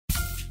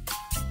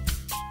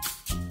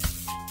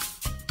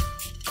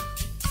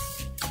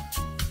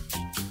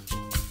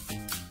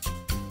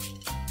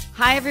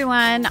Hi,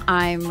 everyone.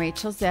 I'm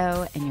Rachel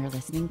Zoe, and you're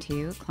listening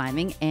to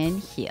Climbing in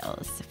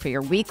Heels for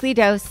your weekly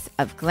dose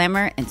of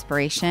glamour,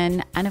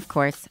 inspiration, and of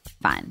course,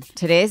 fun.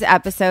 Today's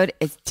episode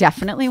is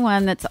definitely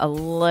one that's a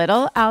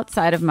little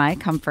outside of my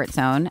comfort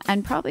zone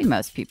and probably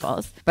most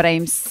people's, but I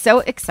am so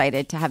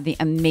excited to have the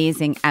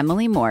amazing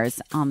Emily Morse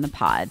on the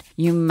pod.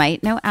 You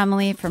might know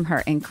Emily from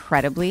her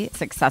incredibly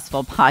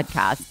successful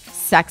podcast,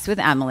 Sex with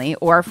Emily,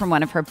 or from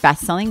one of her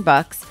best-selling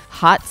books,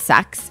 Hot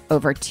Sex,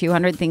 Over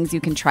 200 Things You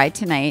Can Try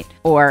Tonight,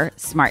 or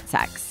Smart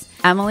Sex.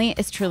 Emily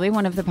is truly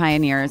one of the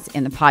pioneers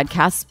in the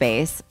podcast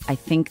space, I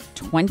think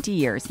 20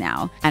 years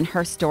now, and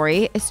her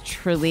story is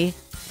truly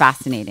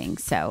fascinating.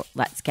 So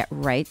let's get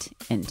right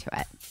into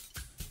it.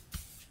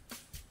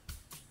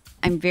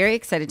 I'm very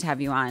excited to have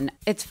you on.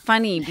 It's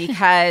funny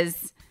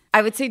because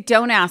I would say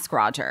don't ask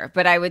Roger,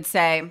 but I would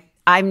say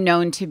I'm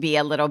known to be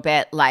a little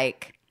bit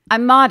like,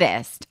 I'm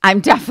modest.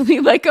 I'm definitely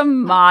like a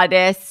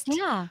modest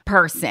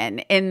person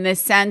in the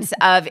sense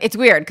of, it's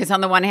weird because on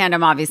the one hand,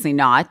 I'm obviously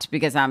not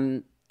because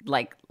I'm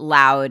like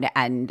loud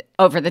and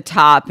over the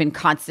top and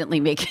constantly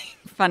making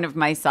fun of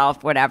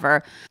myself,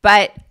 whatever.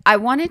 But I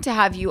wanted to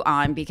have you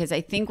on because I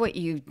think what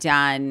you've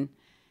done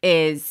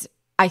is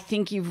I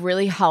think you've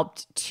really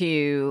helped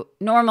to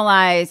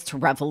normalize, to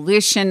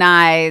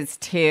revolutionize,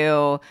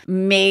 to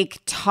make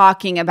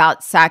talking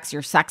about sex,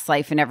 your sex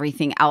life and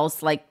everything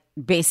else like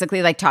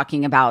basically like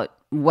talking about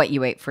what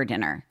you ate for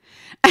dinner.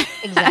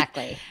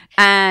 Exactly.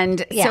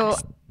 And so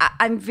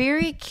I'm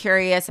very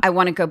curious. I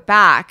want to go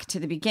back to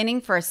the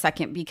beginning for a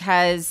second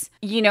because,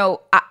 you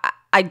know,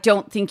 I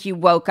don't think you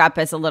woke up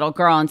as a little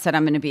girl and said,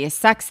 I'm going to be a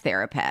sex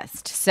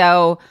therapist.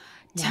 So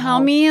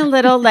tell me a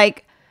little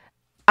like,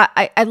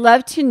 I'd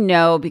love to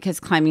know because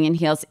Climbing in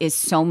Heels is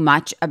so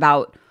much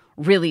about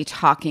really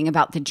talking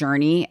about the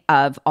journey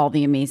of all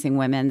the amazing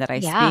women that I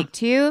speak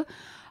to.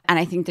 And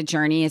I think the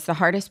journey is the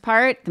hardest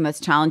part, the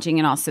most challenging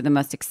and also the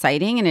most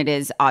exciting. And it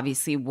is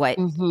obviously what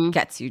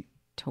gets you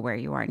to where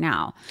you are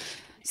now.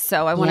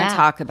 So I want to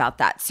talk about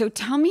that. So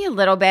tell me a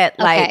little bit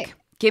like,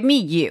 give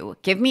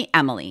me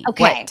Emily.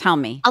 Okay. Tell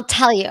me. I'll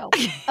tell you.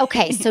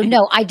 Okay. So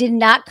no, I did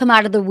not come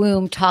out of the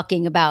womb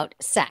talking about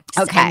sex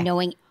and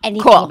knowing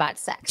anything about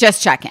sex.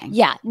 Just checking.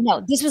 Yeah.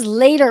 No, this was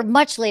later,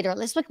 much later.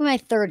 Let's look at my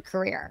third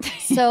career.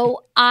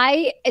 So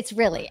I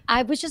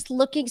was just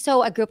looking.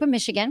 So I grew up in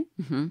Michigan.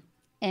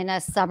 In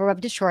a suburb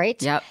of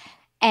Detroit. Yep.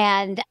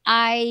 And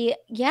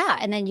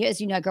and then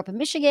as you know, I grew up in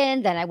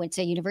Michigan. Then I went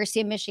to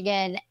University of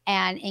Michigan.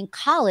 And in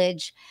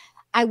college,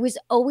 I was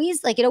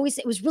always like, it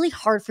was really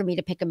hard for me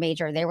to pick a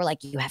major. They were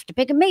like, you have to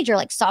pick a major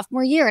like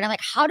sophomore year. And I'm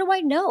like, how do I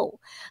know?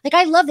 Like,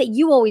 I love that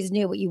you always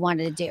knew what you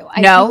wanted to do.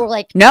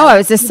 I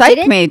was a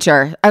psych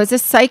major. I was a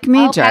psych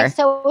major. Okay,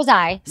 so was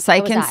I.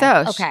 Psych and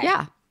soc. Okay.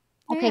 Yeah.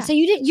 Okay, so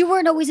you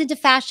weren't always into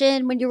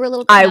fashion when you were a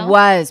little. I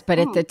was, but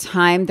at the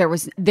time there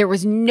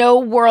was no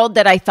world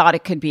that I thought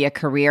it could be a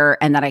career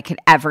and that I could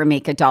ever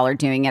make a dollar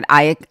doing it.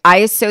 I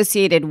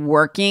associated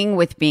working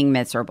with being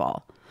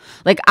miserable.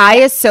 Like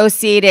I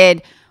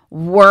associated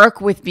work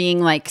with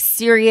being like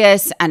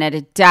serious and at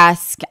a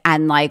desk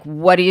and like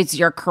what is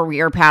your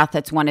career path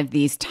that's one of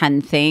these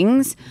 10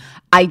 things.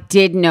 I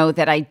did know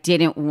that I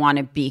didn't want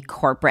to be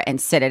corporate and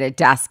sit at a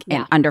desk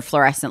and under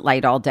fluorescent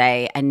light all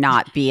day and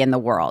not be in the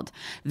world.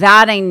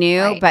 That I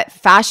knew, but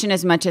fashion,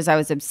 as much as I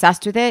was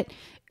obsessed with it,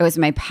 it was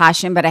my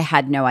passion, but I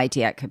had no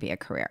idea it could be a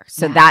career.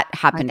 So that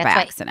happened by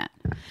accident.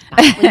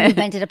 Well, you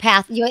invented a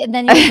path, and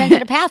then you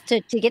invented a path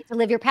to get to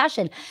live your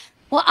passion.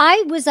 Well,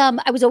 I was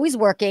always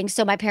working.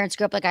 So my parents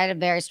grew up like I had a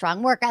very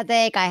strong work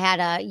ethic. I had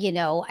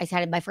I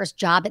had my first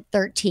job at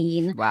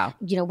 13. Wow.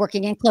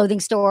 Working in clothing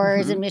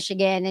stores in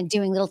Michigan and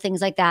doing little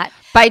things like that.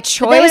 By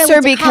choice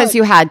or because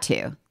you had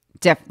to?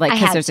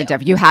 Because there's a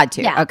difference. You had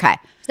to. Yeah. Okay.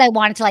 So I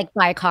wanted to like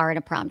buy a car and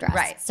a prom dress.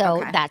 Right.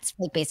 So that's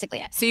like basically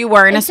it. So you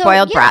weren't a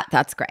spoiled brat.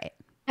 That's great.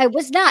 I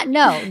was not.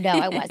 No,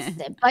 I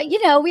wasn't. But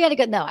we had a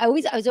good. No, I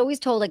was always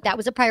told like that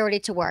was a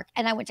priority to work.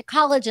 And I went to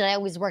college and I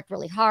always worked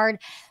really hard.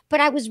 But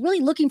I was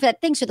really looking for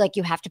that thing. So like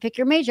you have to pick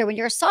your major when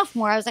you're a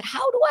sophomore. I was like, how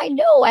do I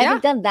know? I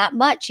haven't done that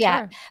much yet.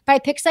 Sure. But I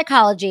picked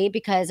psychology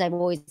because I'm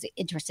always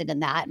interested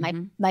in that.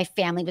 My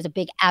family was a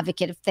big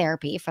advocate of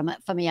therapy from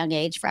a young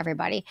age for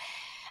everybody.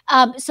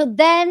 So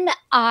then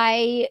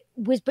my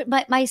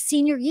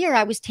senior year,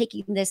 I was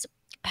taking this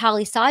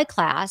poli-sci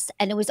class,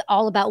 and it was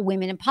all about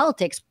women in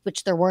politics,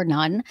 which there were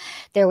none.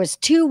 There was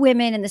 2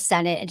 women in the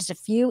Senate and just a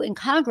few in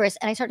Congress.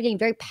 And I started getting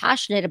very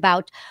passionate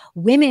about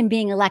women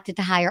being elected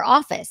to higher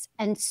office.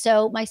 And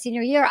so my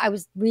senior year, I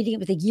was reading, it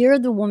was the year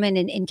of the woman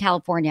in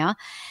California.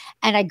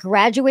 And I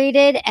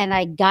graduated and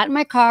I got in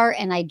my car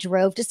and I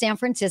drove to San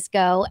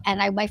Francisco.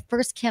 And my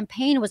first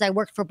campaign was I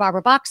worked for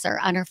Barbara Boxer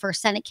on her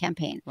first Senate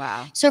campaign.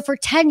 Wow. So for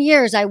 10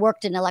 years, I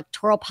worked in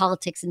electoral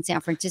politics in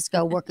San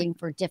Francisco, working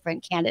for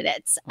different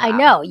candidates. Wow. I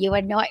know you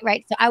would know it,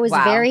 right? So I was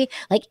very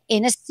like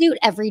in a suit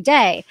every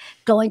day,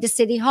 going to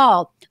City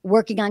Hall,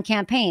 working on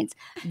campaigns.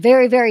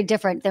 Very, very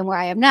different than where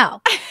I am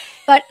now.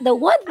 But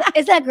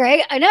is that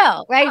great? I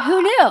know, right?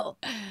 Who knew?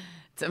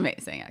 It's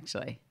amazing,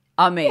 actually.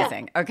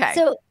 Amazing. Yeah. Okay.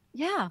 So,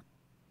 yeah.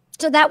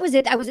 So that was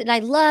it.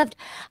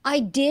 I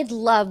did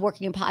love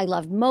working I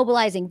loved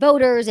mobilizing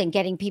voters and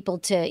getting people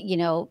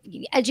to,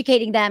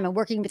 educating them and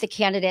working with the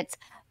candidates.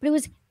 But it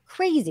was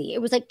crazy.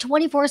 It was like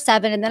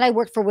 24/7. And then I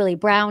worked for Willie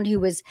Brown, who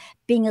was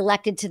being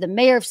elected to the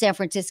mayor of San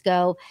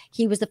Francisco.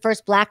 He was the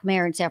first Black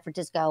mayor in San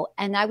Francisco.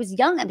 And I was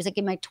young. I was like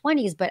in my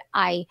 20s, but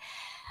I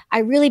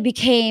really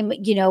became,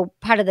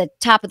 part of the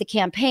top of the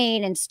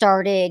campaign and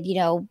started,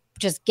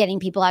 just getting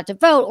people out to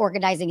vote,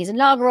 organizing his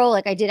inaugural,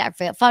 like I did at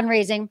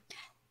fundraising.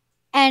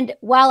 And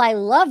while I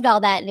loved all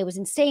that and it was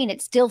insane,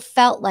 it still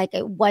felt like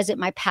it wasn't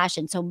my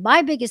passion. So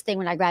my biggest thing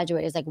when I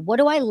graduated is like, what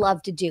do I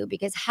love to do?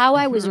 Because how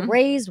I was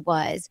raised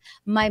was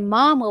my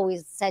mom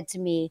always said to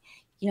me,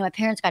 my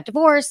parents got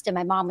divorced and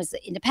my mom was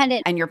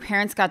independent. And your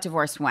parents got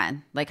divorced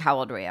when? Like, how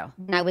old were you?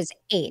 When I was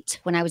 8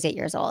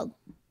 years old.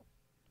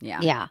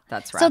 Yeah.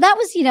 That's right. So that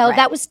was,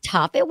 that was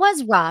tough. It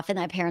was rough. And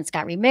my parents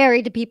got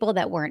remarried to people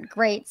that weren't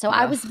great. So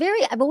I've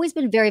always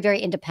been very, very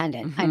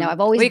independent. I know I've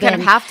always been kind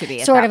of have to be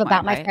sort of point,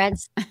 about right? my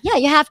friends. Yeah,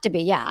 you have to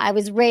be. Yeah. I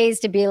was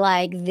raised to be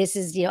like, this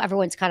is,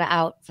 everyone's kind of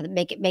out for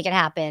make it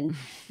happen.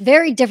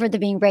 Very different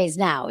than being raised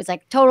now. It's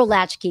like total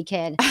latchkey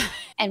kid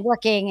and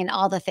working and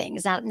all the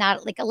things,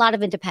 not like a lot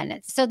of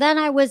independence. So then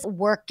I was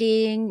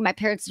working, my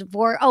parents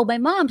divorced. Oh, my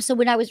mom. So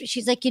when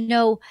she's like,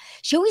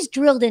 she always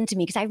drilled into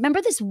me because I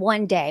remember this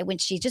one day when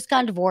she just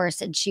got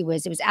divorced and it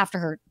was after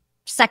her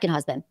second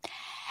husband.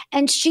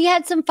 And she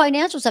had some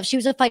financial stuff. She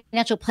was a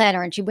financial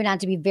planner and she went on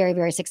to be very,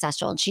 very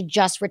successful. And she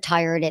just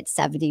retired at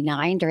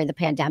 79 during the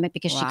pandemic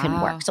because she couldn't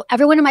work. So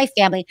everyone in my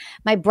family,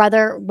 my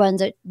brother runs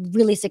a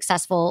really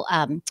successful,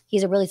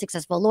 he's a really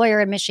successful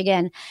lawyer in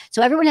Michigan.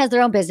 So everyone has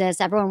their own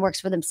business. Everyone works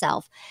for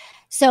themselves.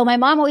 So my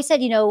mom always said,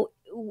 and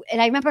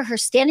I remember her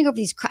standing over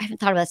these, I haven't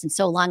thought about this in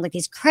so long, like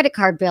these credit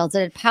card bills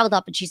that had piled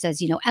up. And she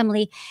says,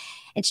 Emily,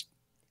 and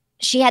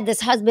she had this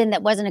husband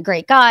that wasn't a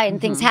great guy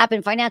and things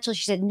happened financially.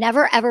 She said,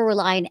 never, ever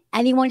rely on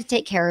anyone to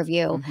take care of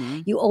you.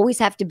 You always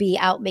have to be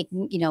out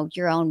making,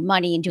 your own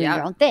money and doing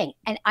your own thing.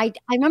 And I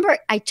remember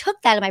I took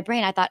that in my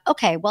brain. I thought,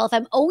 okay, well, if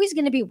I'm always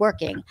going to be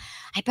working,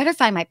 I better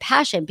find my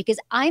passion because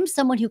I'm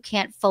someone who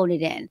can't phone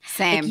it in.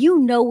 Same.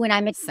 Like, when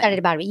I'm excited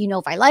about it,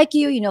 if I like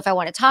you, if I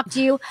want to talk to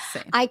you.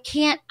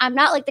 Same. I'm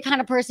not like the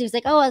kind of person who's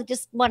like, oh, I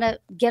just want to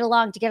get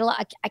along.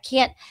 I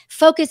can't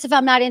focus if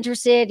I'm not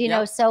interested,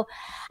 so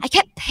I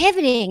kept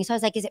pivoting. So I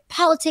was like, is it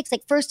politics?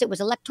 Like first it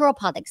was electoral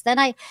politics. Then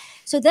I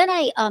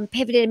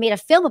pivoted and made a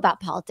film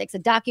about politics, a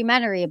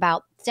documentary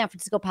about San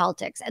Francisco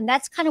politics. And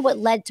that's kind of what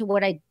led to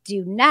what I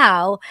do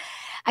now.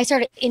 I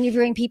started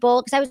interviewing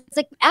people because I was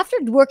like, after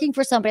working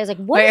for somebody, I was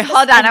like, wait,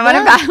 hold on. I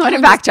want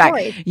to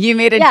backtrack. You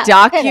made a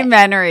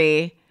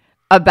documentary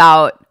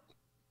about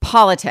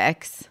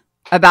politics,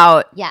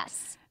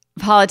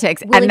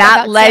 politics. Really, and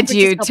that led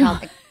you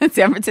to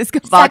San Francisco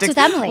politics,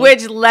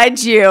 which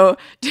led you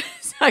to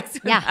Sex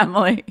with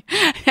Emily.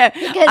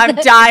 I'm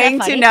dying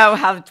to know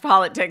how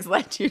politics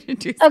led you to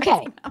do Sex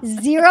with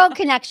Emily. Zero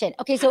connection.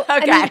 Okay, so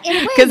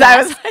because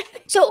I was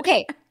like, so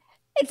okay.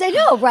 I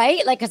know,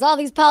 right? Like, because all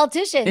these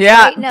politicians.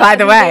 Yeah. Right? No, by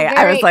the way,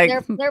 I was like,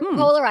 they're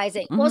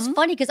polarizing. Well, it's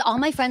funny because all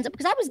my friends,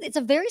 it's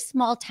a very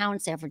small town,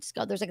 San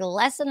Francisco. There's like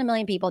less than 1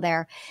 million people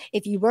there.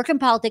 If you work in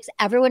politics,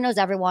 everyone knows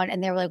everyone,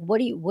 and they were like, "What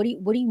do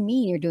you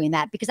mean you're doing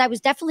that?" Because I was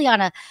definitely on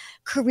a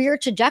career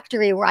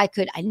trajectory where I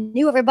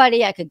knew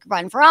everybody. I could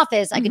run for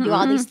office. I could do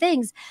all these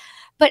things.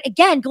 But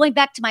again, going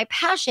back to my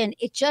passion,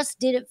 it just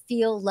didn't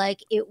feel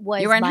like it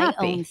was my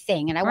own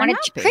thing, and I wanted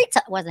to create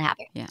something. Wasn't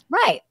happy. Yeah.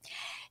 Right.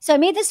 So I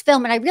made this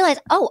film and I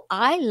realized,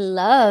 I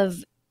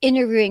love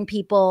interviewing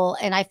people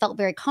and I felt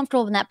very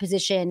comfortable in that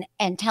position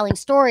and telling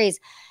stories.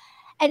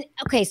 And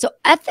okay, so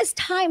at this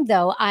time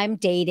though, I'm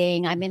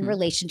dating, I'm in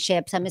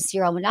relationships, I'm a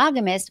serial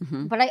monogamist,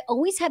 but I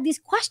always have these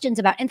questions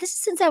about, and this is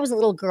since I was a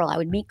little girl, I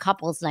would meet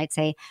couples and I'd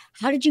say,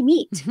 how did you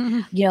meet?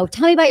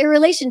 Tell me about your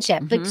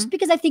relationship. But just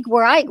because I think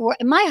where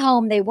in my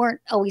home, they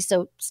weren't always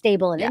so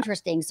stable and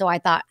interesting. So I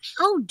thought,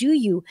 how do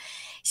you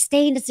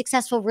stay in a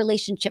successful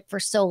relationship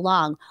for so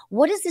long?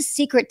 What is the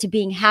secret to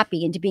being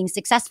happy and to being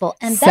successful?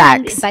 And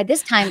then by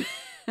this time,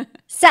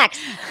 sex.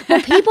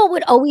 Well, people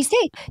would always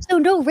say, so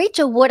no,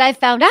 Rachel, what I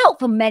found out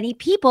from many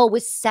people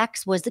was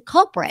sex was the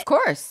culprit. Of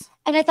course.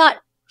 And I thought,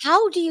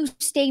 how do you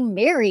stay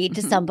married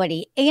to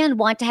somebody and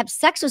want to have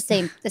sex with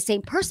the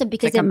same person?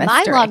 Because in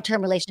my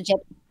long-term relationship,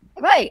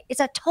 right, it's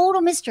a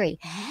total mystery.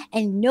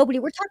 And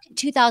we're talking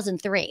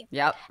 2003.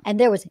 Yep. And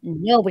there was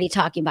nobody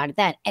talking about it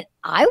then. And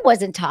I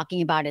wasn't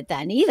talking about it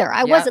then either.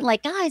 I wasn't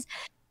like, guys.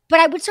 But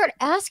I would start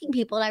asking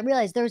people, and I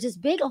realized there was this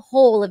big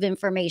hole of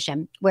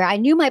information where I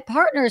knew my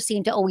partner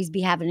seemed to always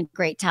be having a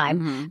great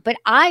time, but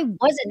I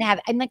wasn't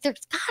having. I'm like,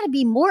 there's got to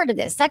be more to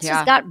this. That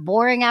just got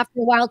boring after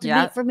a while to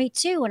meet for me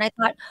too. And I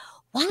thought,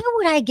 why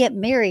would I get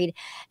married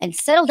and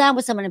settle down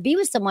with someone and be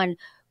with someone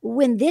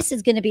when this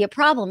is going to be a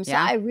problem? So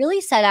I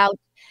really set out.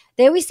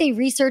 They always say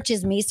research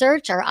is me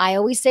search, or I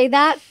always say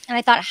that. And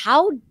I thought,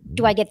 how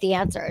do I get the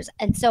answers?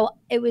 And so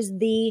it was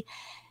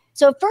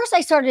so at first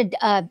I started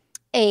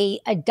a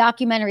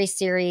documentary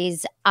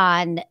series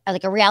on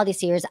like a reality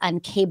series on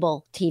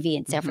cable TV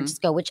in San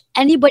Francisco, which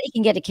anybody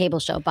can get a cable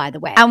show, by the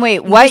way. And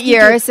wait, what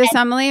year is this,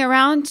 Emily,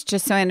 around?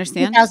 Just so I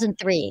understand.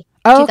 2003.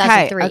 Oh,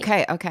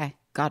 2003. Okay.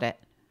 Got it.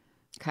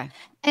 Okay.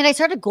 And I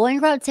started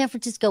going around San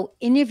Francisco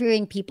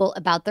interviewing people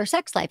about their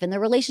sex life and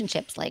their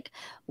relationships, like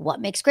what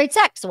makes great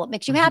sex and what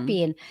makes you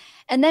happy.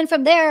 And then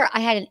from there, I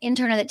had an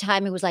intern at the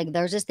time who was like,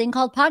 there's this thing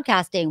called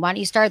podcasting. Why don't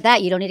you start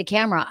that? You don't need a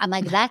camera. I'm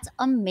like, that's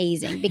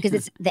amazing because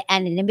it's the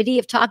anonymity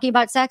of talking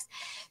about sex.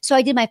 So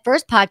I did my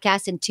first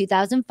podcast in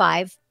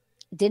 2005.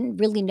 Didn't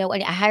really know.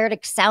 I hired a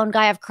sound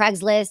guy off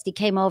Craigslist. He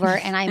came over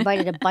and I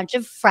invited a bunch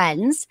of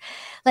friends,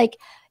 like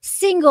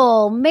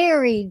single,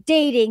 married,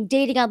 dating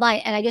online.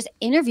 And I just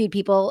interviewed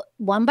people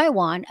one by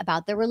one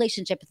about their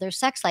relationship, their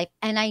sex life.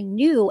 And I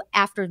knew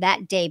after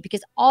that day,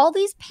 because all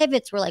these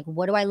pivots were like,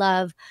 what do I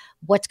love?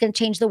 What's going to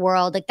change the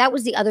world? Like that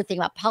was the other thing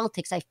about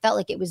politics. I felt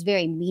like it was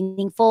very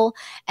meaningful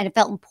and it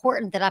felt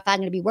important that if I'm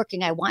going to be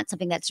working, I want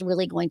something that's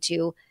really going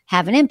to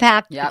have an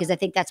impact because I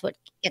think that's what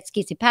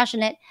keeps me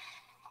passionate.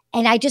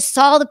 And I just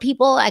saw the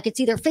people, I could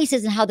see their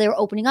faces and how they were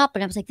opening up.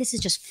 And I was like, this is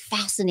just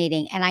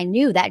fascinating. And I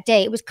knew that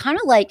day, it was kind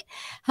of like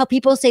how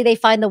people say they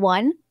find the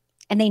one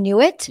and they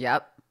knew it.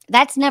 Yep.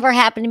 That's never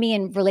happened to me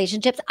in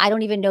relationships. I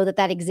don't even know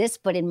that exists.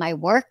 But in my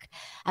work,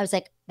 I was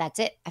like, that's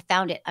it. I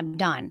found it. I'm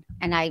done.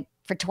 And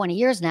for 20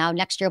 years now,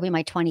 next year will be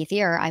my 20th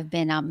year. I've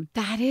been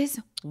that is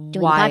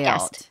doing wild.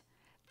 podcast.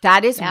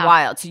 That is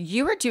wild. So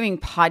you were doing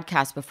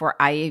podcasts before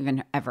I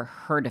even ever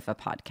heard of a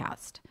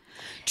podcast.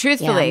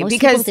 Truthfully,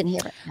 because didn't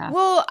hear it.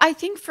 Well, I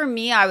think for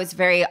me, I was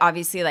very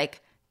obviously like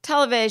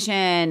television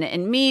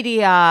and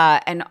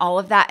media and all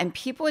of that. And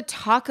people would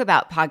talk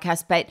about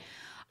podcasts, but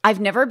I've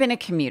never been a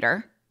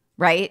commuter,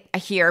 right?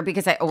 Here,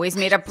 because I always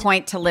made a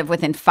point to live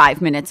within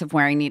 5 minutes of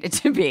where I needed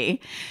to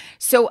be.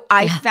 So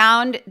I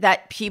found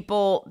that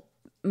people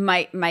in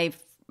my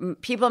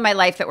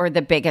life that were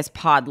the biggest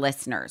pod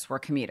listeners were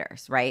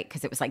commuters, right?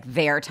 Because it was like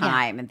their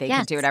time and they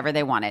could do whatever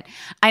they wanted.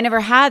 I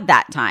never had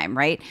that time,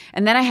 right?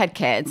 And then I had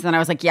kids and I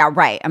was like, yeah,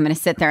 right. I'm going to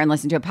sit there and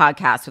listen to a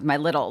podcast with my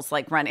littles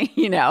like running,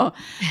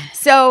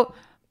 So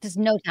there's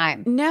no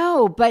time.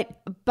 No, but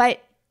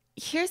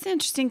here's the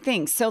interesting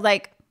thing. So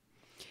like,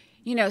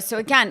 so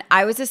again,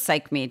 I was a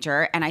psych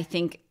major and I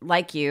think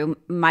like you,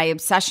 my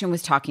obsession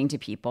was talking to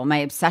people. My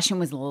obsession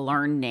was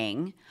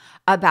learning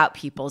about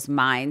people's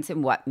minds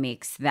and what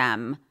makes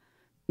them,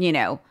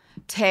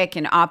 tick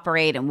and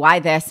operate and why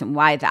this and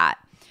why that.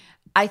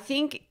 I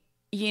think,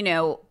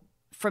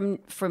 from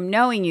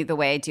knowing you the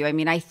way I do, I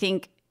mean, I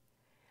think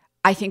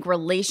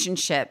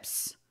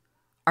relationships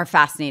are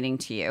fascinating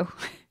to you.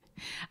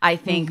 I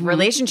think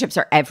relationships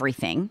are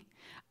everything.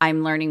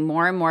 I'm learning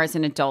more and more as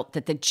an adult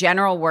that the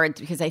general word,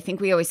 because I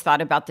think we always thought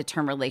about the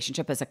term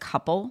relationship as a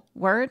couple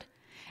word,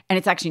 and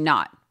it's actually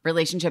not.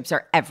 Relationships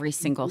are every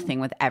single thing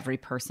with every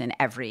person,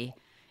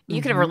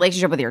 you could have a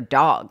relationship with your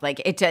dog.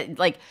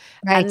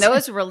 And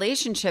those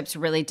relationships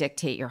really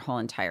dictate your whole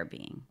entire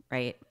being,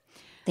 right?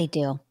 They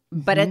do.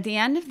 But at the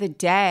end of the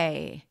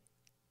day,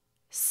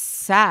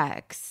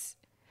 sex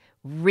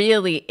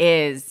really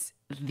is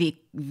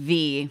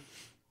the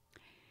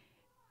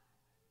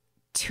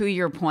to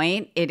your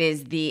point, it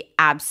is the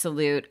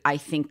absolute, I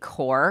think,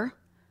 core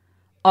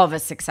of a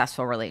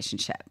successful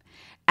relationship.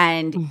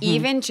 And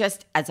even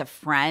just as a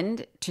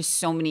friend to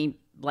so many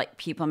like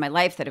people in my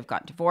life that have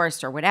gotten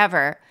divorced or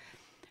whatever,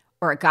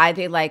 or a guy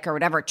they like or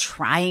whatever,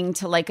 trying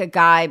to like a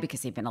guy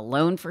because they've been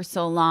alone for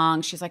so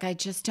long. She's like, I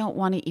just don't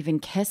want to even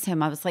kiss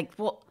him. I was like,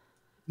 well,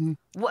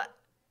 what?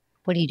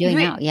 What are you doing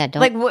now? Yeah,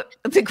 don't. Like what?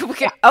 Okay,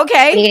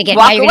 are you gonna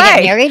walk away.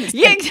 Get married?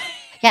 Yeah.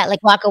 Yeah,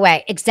 like walk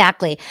away.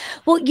 Exactly.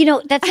 Well,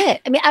 that's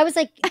it. I mean, I was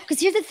like, because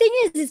here's the thing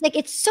is like,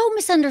 it's so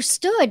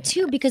misunderstood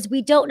too, because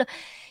we don't know.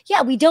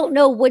 Yeah, we don't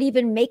know what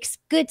even makes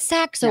good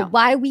sex or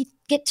why we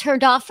get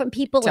turned off from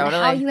people and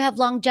how you have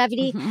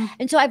longevity.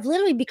 And so I've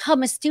literally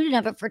become a student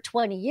of it for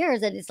 20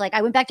 years. And it's like,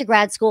 I went back to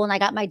grad school and I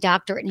got my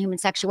doctorate in human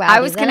sexuality. I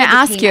was going to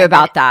ask you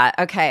about that.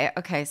 Okay.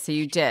 So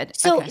you did.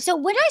 So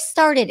when I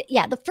started,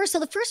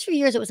 the first few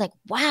years, it was like,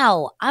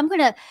 wow, I'm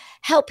going to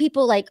help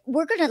people.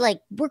 We're going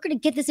to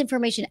get this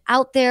information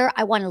out there.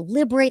 I want to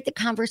liberate the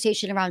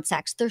conversation around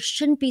sex. There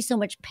shouldn't be so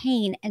much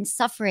pain and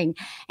suffering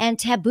and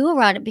taboo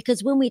around it,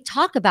 because when we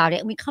talk about it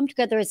and we come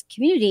together as a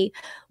community,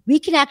 we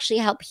can actually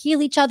help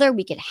heal each other.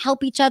 We can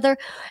help each other.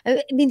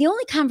 I mean, the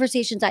only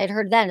conversations I had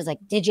heard then is like,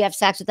 did you have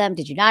sex with them?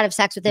 Did you not have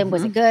sex with them?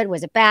 Was it good?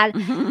 Was it bad?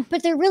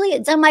 But they're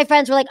really, some of my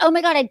friends were like, oh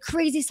my God, I had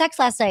crazy sex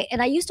last night.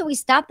 And I used to always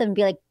stop them and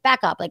be like, back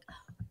up. Like,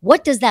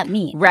 what does that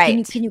mean?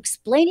 Right. Can you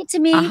explain it to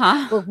me?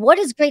 Or what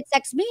does great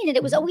sex mean? And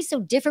it was always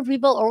so different for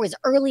people, or it was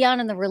early on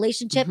in the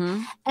relationship.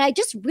 And I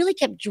just really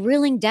kept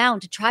drilling down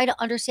to try to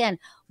understand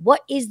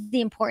what is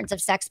the importance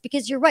of sex.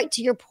 Because you're right,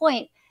 to your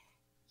point,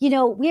 we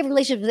have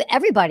relationships with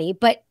everybody,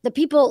 but the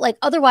people, like,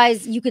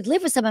 otherwise you could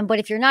live with someone, but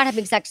if you're not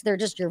having sex, they're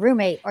just your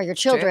roommate or your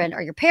children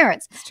or your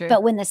parents.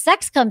 But when the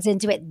sex comes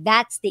into it,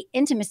 that's the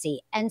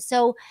intimacy. And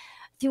so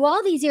through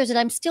all these years, and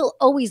I'm still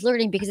always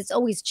learning because it's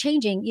always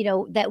changing,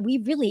 that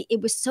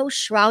it was so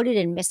shrouded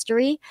in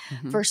mystery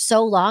for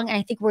so long. And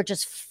I think we're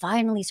just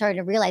finally starting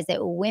to realize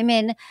that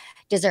women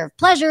deserve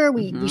pleasure.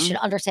 We should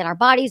understand our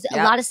bodies.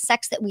 Yep. A lot of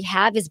sex that we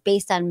have is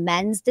based on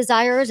men's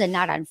desires and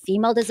not on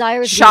female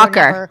desires.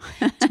 Shocker.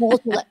 We were never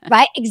told to,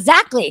 right?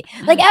 Exactly.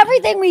 Like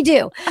everything we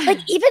do, like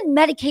even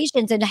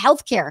medications and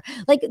healthcare,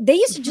 like they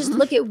used to just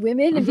look at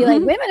women and be like,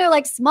 women are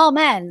like small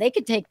men. They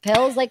could take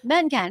pills like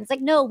men can. It's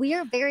like, no, we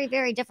are very,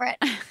 very different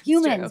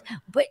humans.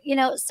 But,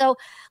 so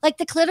like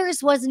the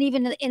clitoris wasn't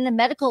even in the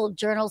medical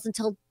journals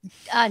until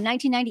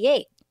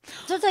 1998.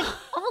 So it's like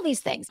all these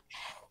things.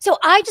 So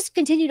I just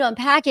continue to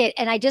unpack it.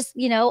 And I just,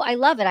 I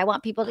love it. I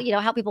want people to,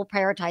 help people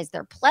prioritize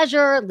their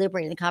pleasure,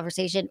 liberating the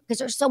conversation, because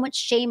there's so much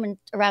shame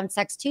around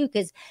sex too,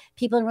 because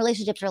people in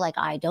relationships are like,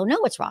 I don't know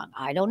what's wrong.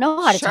 I don't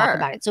know how to talk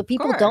about it. So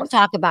people don't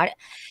talk about it.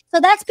 So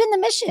that's been the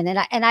mission.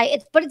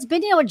 But it's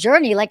been, a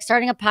journey, like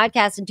starting a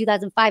podcast in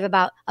 2005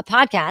 about a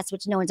podcast,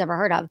 which no one's ever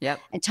heard of.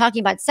 Yep. And talking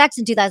about sex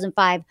in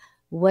 2005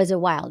 was a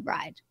wild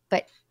ride.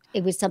 But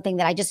it was something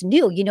that I just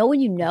knew, when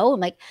I'm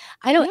like,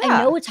 I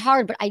know it's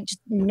hard, but I just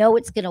know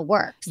it's going to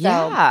work. So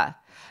yeah,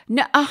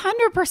 no,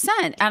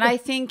 100%. And I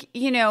think,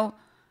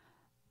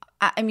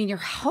 I mean, you're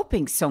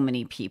helping so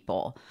many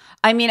people.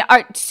 I mean,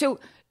 so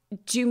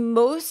do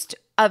most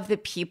of the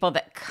people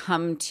that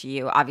come to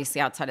you,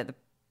 obviously outside of the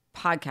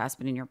podcast,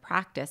 but in your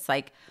practice,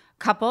 like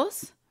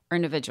couples or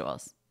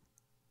individuals?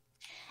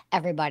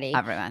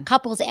 Everyone,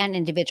 couples and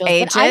individuals.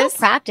 Ages? But I don't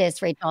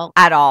practice, Rachel,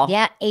 at all.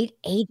 Yeah, 8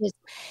 ages.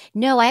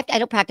 No, I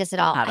don't practice at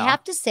all. I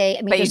have to say,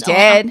 I mean, but you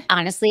did,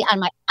 honestly,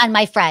 on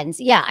my friends.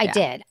 Yeah, I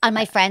did on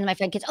my friend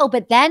kids. Oh,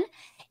 but then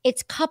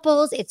it's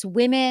couples, it's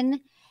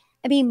women.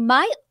 I mean,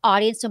 my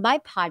audience. So my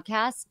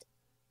podcast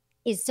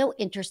is so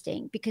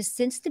interesting because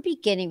since the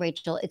beginning,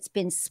 Rachel, it's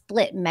been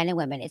split men and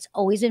women. It's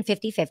always been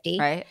 50-50.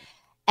 Right.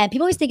 And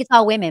people always think it's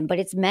all women, but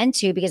it's men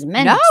too, because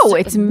men. No,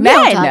 it's men.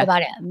 Don't talk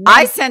about it. Men,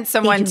 I sent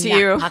someone to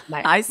you.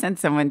 I sent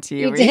someone to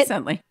you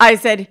recently. I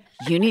said,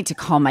 you need to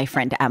call my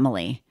friend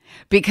Emily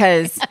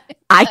because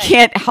I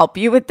can't help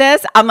you with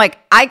this. I'm like,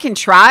 I can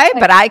try,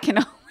 but I can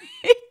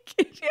only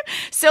give you.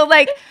 So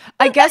like,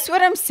 I guess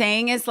what I'm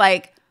saying is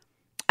like,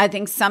 I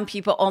think some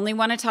people only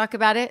want to talk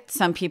about it.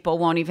 Some people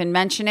won't even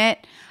mention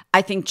it.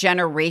 I think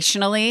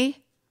generationally,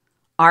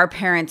 our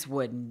parents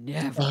would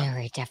never.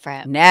 Very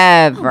different.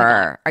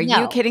 Never. Are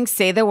you kidding?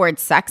 Say the word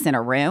sex in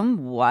a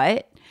room?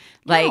 What?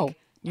 Like,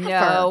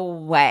 no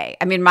way.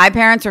 I mean, my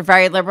parents were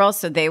very liberal,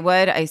 so they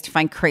would. I used to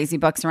find crazy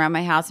books around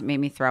my house. It made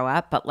me throw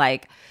up. But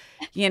like,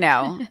 I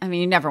mean,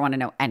 you never want to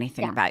know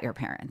anything about your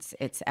parents.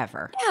 It's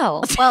ever.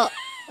 No. Well,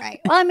 right.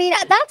 Well, I mean,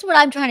 that's what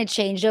I'm trying to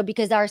change, though,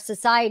 because our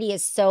society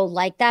is so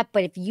like that.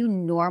 But if you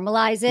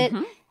normalize it,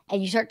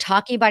 and you start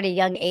talking about a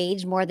young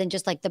age more than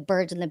just like the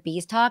birds and the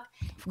bees talk,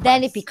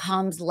 then it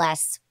becomes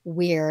less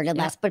weird and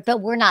less, but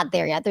we're not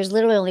there yet. There's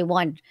literally only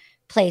one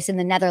place in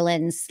the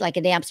Netherlands, like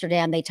in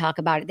Amsterdam, they talk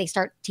about it. They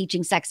start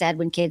teaching sex ed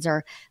when kids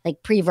are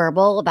like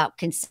pre-verbal about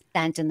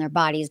consent in their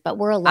bodies, but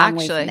we're a long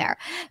way from there.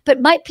 But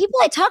my people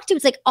I talk to,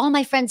 it's like all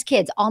my friends'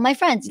 kids, all my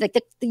friends, like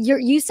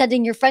you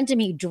sending your friend to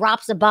me who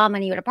drops a bomb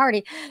on you at a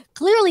party.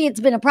 Clearly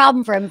it's been a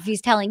problem for him if he's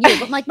telling you.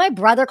 But like my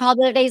brother called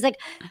the other day.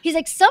 He's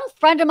like, some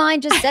friend of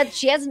mine just said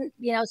she hasn't,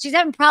 she's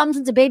having problems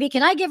since a baby.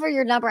 Can I give her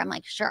your number? I'm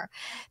like, sure.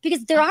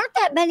 Because there aren't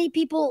that many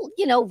people,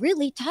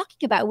 really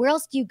talking about it. Where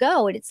else do you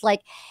go? And it's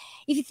like,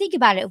 if you think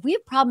about it, if we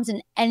have problems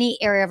in any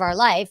area of our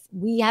life,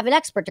 we have an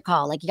expert to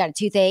call. Like you got a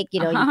toothache, you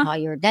call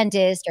your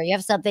dentist, or you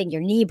have something,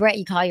 your knee,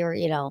 you call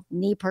your,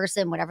 knee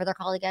person, whatever they're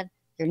called again,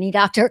 your knee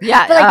doctor.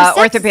 Yeah, but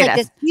like orthopedist. Like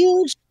this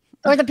huge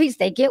orthopedist,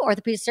 thank you,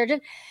 orthopedic surgeon.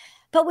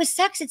 But with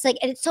sex, it's like,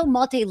 and it's so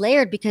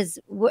multi-layered because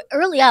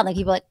early on, like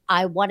people are like,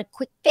 I want a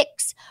quick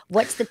fix.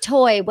 What's the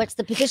toy? What's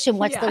the position?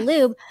 What's the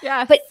lube?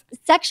 Yes. But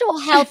sexual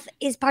health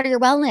is part of your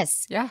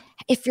wellness. Yeah.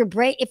 If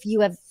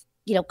you have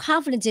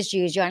confidence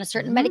issues, you're on a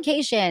certain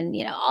medication,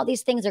 all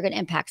these things are going to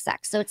impact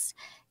sex. So it's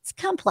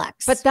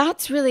complex. But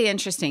that's really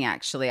interesting,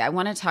 actually. I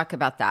want to talk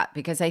about that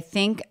because I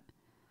think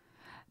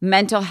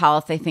mental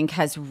health,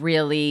 has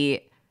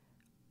really,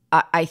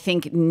 I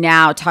think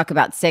now talk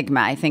about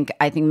stigma. I think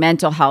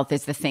mental health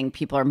is the thing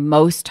people are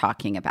most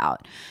talking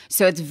about.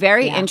 So it's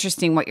very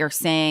interesting what you're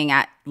saying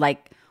at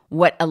like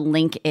what a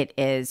link it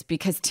is,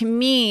 because to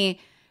me,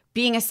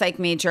 being a psych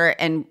major,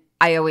 and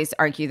I always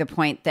argue the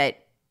point that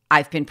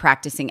I've been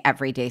practicing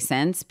every day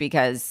since,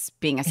 because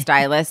being a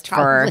stylist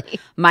for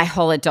my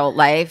whole adult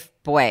life,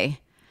 boy,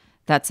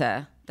 that's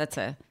a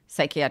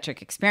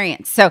psychiatric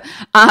experience. So,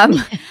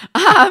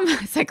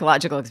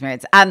 psychological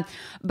experience.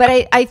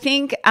 But I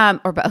think,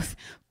 or both,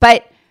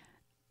 but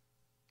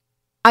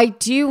I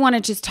do want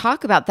to just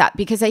talk about that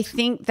because I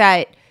think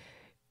that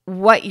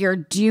what you're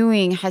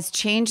doing has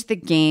changed the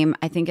game.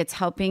 I think it's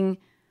helping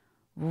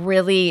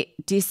really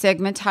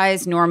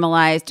destigmatize,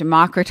 normalize,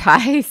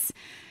 democratize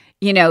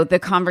the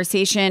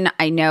conversation.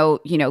 I know,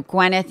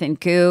 Gwyneth and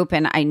Goop,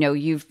 and I know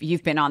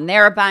you've been on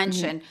there a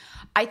bunch. And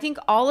I think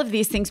all of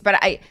these things, but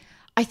I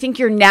think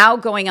you're now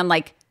going on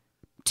like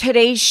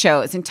Today's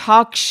shows and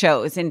talk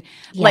shows and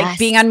like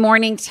being on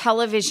morning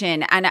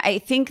television. And I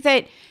think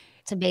that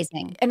it's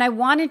amazing. And I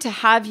wanted to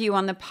have you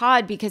on the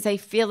pod because I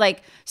feel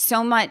like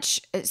so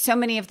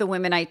many of the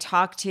women I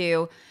talk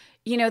to,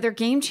 you know, they're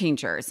game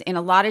changers in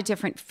a lot of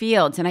different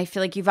fields. And I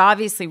feel like you've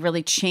obviously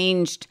really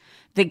changed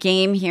the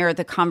game here,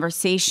 the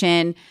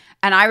conversation.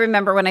 And I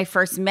remember when I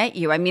first met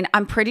you, I mean,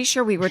 I'm pretty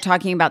sure we were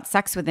talking about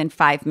sex within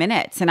 5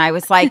 minutes. And I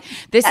was like,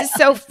 this is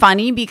so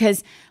funny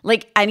because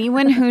like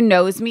anyone who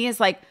knows me is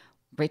like,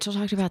 Rachel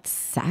talked about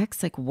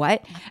sex? Like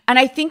what? And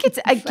I think it's,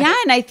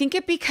 again, I think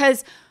it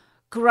because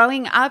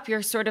growing up,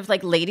 you're sort of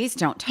like, ladies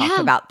don't talk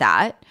about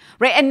that,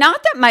 right? And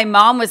not that my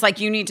mom was like,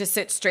 you need to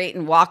sit straight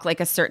and walk like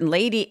a certain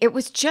lady. It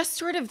was just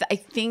sort of, I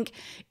think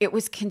it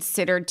was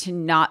considered to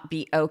not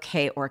be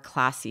okay or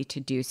classy to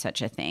do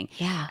such a thing.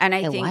 Yeah, and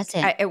I think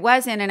it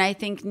wasn't. And I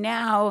think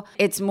now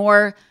it's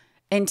more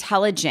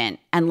intelligent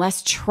and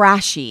less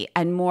trashy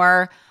and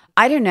more,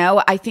 I don't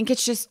know. I think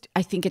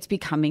it's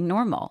becoming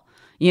normal.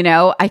 You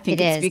know, I think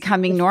it's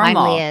becoming normal. It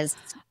finally is.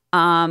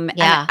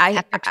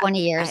 After 20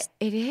 years.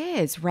 It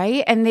is,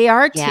 right? And they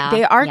are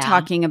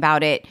talking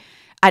about it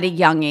at a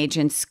young age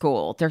in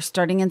school. They're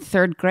starting in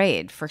 3rd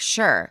grade for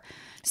sure.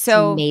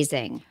 So it's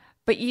amazing.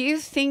 But you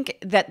think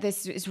that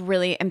this is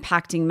really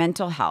impacting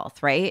mental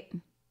health, right?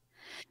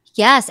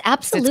 Yes,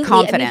 absolutely. It's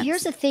confidence. I mean,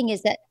 here's the thing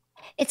is that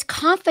it's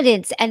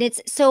confidence. And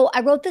so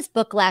I wrote this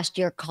book last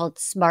year called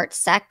Smart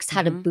Sex,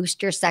 How to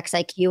Boost Your Sex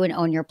IQ and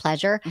Own Your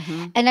Pleasure.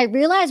 And I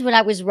realized when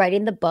I was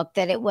writing the book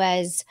that it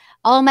was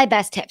all my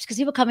best tips because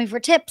people coming for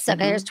tips. Okay,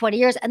 there's 20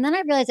 years. And then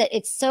I realized that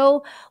it's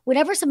so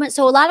whenever someone,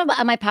 so a lot of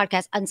on my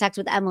podcast, On Sex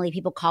with Emily,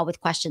 people call with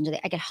questions.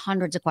 I get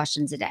hundreds of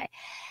questions a day.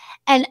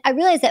 And I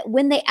realized that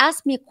when they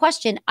ask me a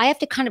question, I have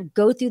to kind of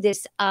go through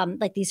this,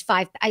 like these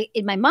 5,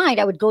 in my mind,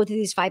 I would go through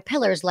these 5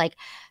 pillars, like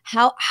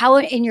how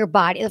in your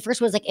body. The first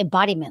was like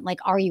embodiment. Like,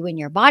 are you in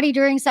your body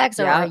during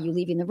sex or are you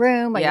leaving the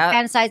room? Are you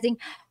fantasizing?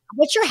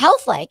 What's your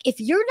health like? If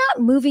you're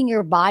not moving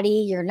your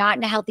body, you're not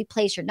in a healthy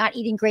place, you're not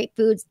eating great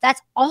foods,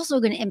 that's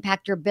also going to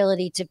impact your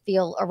ability to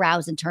feel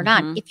aroused and turn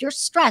on. If you're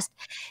stressed,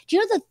 do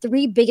you know the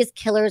 3 biggest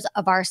killers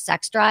of our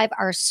sex drive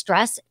are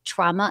stress,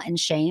 trauma, and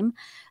shame?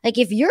 Like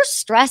if you're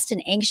stressed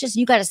and anxious,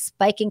 you got a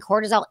spike in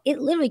cortisol, it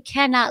literally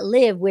cannot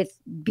live with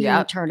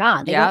being turned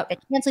on. They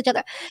cancel each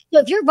other. So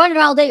if you're running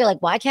all day, you're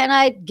like, why can't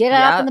I get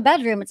up in the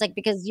bedroom? It's like,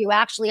 because you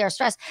actually are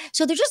stressed.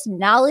 So there's just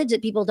knowledge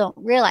that people don't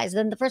realize.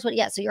 Then the first one,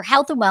 so your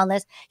health and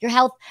wellness, your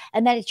health,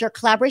 and then it's your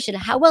collaboration.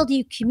 How well do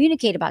you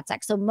communicate about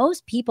sex? So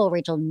most people,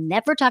 Rachel,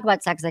 never talk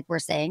about sex like we're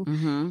saying.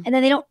 And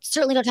then they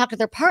certainly don't talk to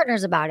their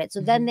partners about it. So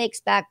then they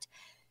expect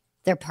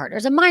their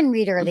partner's a mind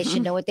reader. They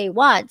should know what they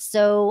want.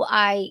 So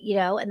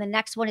and the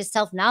next one is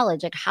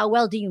self-knowledge. Like, how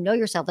well do you know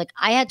yourself? Like,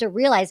 I had to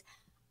realize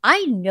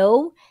I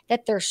know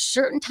that there's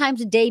certain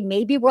times a day,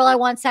 maybe where I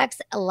want sex.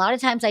 A lot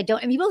of times I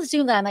don't. And people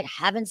assume that I'm like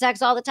having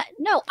sex all the time.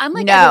 No, I'm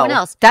like everyone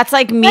else. That's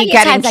like me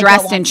getting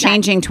dressed and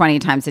changing 20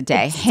 times a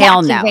day. Exactly,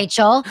 Hell no.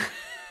 Rachel.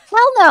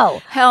 Hell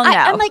no. Hell no.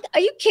 I'm like, are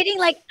you kidding?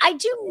 Like, I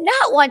do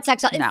not want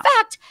sex. In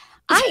fact,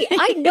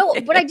 I know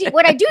what I do.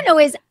 What I do know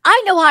is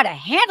I know how to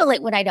handle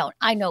it when I don't.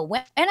 I know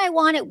when I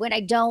want it, when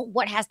I don't,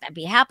 what has to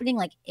be happening.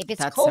 Like if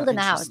it's cold in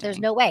the house, there's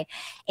no way.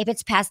 If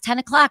it's past 10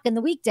 o'clock in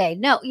the weekday,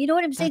 no. You know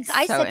what I'm saying?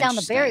 I set down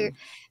the barrier,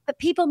 but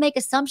people make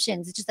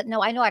assumptions. It's just that,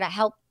 no, I know how to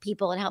help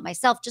people and help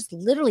myself. Just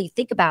literally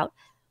think about,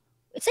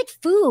 it's like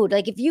food.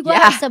 Like if you go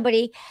out with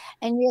somebody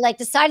and you're like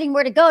deciding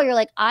where to go, you're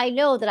like, I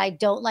know that I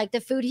don't like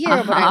the food here,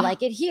 but I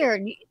like it here.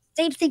 And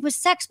same thing with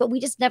sex, but we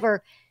just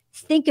never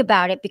think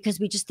about it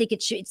because we just think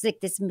it's like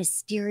this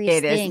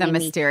mysterious thing. It is the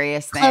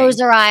mysterious thing. Close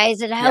our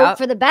eyes and hope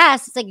for the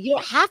best. It's like, you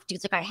don't have to.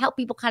 It's like I help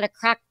people kind of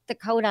crack the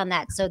code on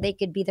that so they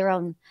could be their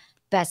own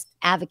best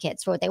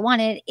advocates for what they want.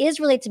 And it is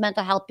related to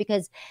mental health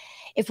because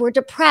if we're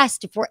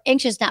depressed, if we're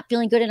anxious, not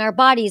feeling good in our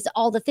bodies,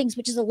 all the things,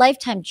 which is a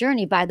lifetime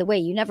journey, by the way,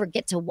 you never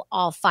get to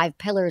all 5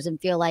 pillars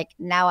and feel like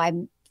now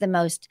I'm the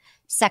most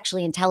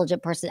sexually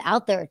intelligent person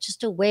out there. It's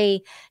just a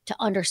way to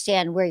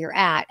understand where you're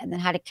at and then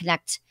how to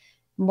connect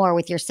more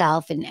with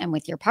yourself and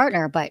with your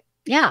partner. But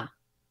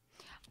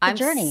I'm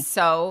journey.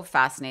 So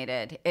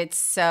fascinated. It's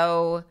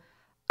so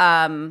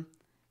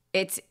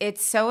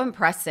it's so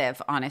impressive,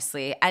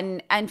 honestly,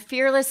 and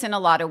fearless in a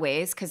lot of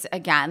ways. Because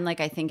again, like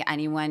I think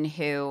anyone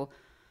who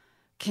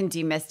can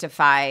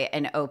demystify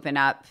and open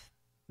up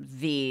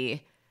the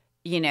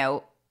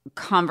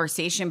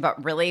conversation,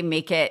 but really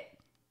make it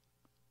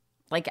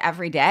like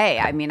every day.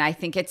 I mean, I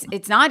think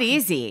it's not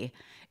easy.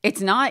 It's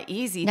not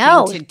easy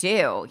thing to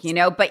do,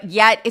 but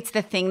yet it's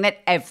the thing that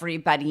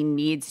everybody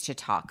needs to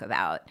talk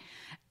about.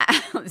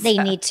 They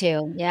need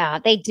to. Yeah,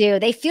 they do.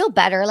 They feel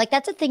better. Like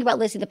that's the thing about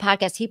listening to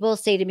podcasts. People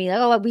say to me,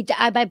 oh,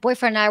 my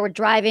boyfriend and I were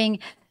driving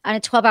on a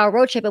 12-hour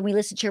road trip and we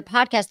listened to your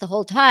podcast the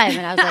whole time.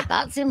 And I was like,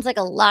 that seems like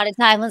a lot of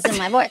time listening to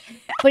my voice.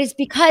 But it's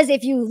because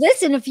if you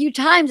listen a few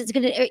times, it's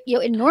going to,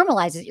 it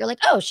normalizes it. You're like,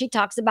 oh, she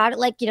talks about it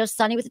like,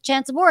 Sunny with a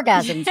chance of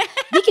orgasms.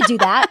 We can do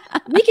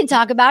that. We can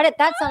talk about it.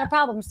 That's not a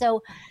problem.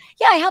 So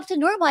I help to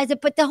normalize it.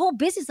 But the whole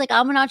business, like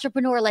I'm an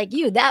entrepreneur like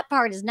you, that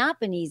part has not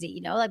been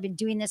easy. I've been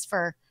doing this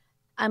for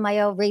on my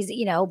own,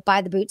 raising,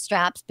 by the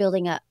bootstraps,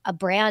 building a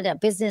brand, a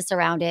business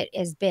around it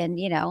has been,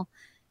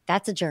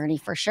 that's a journey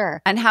for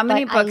sure. And how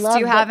many But I books do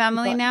you love have, that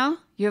Emily, now?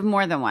 You have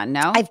more than one,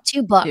 no? I have 2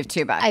 You have books.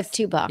 2 books. I have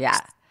 2 books. Yeah.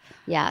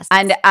 Yes.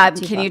 And I have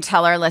 2 can you books.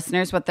 tell our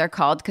listeners what they're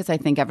called? Because I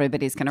think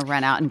everybody's going to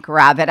run out and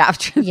grab it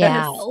after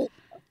Yeah.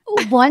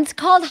 this. One's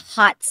called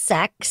Hot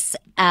Sex.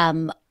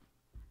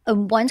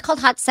 One's called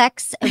Hot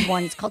Sex and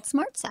one's called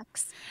Smart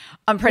Sex.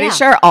 I'm pretty Yeah.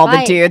 sure all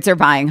the dudes are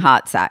buying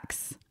Hot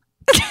Sex.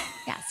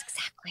 Yes,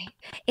 exactly.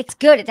 It's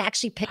good. It's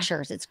actually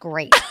pictures. It's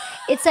great.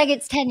 It's like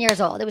it's 10 years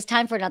old. It was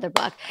time for another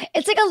book.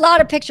 It's like a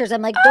lot of pictures.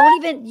 I'm like,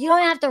 you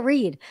don't have to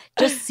read.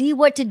 Just see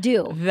what to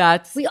do.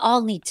 We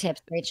all need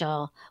tips,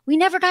 Rachel. We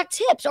never got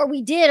tips, or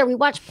we did, or we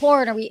watched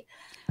porn, or we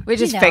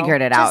just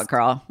figured it out,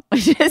 girl. We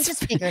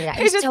just figured it out.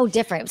 It's so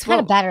different. It's kind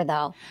of better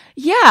though.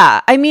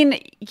 Yeah. I mean,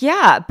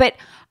 yeah. But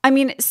I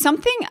mean,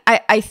 something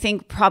I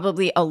think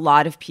probably a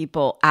lot of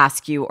people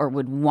ask you or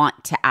would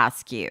want to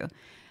ask you,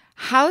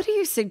 how do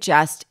you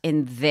suggest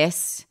in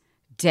this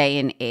day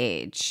and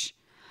age?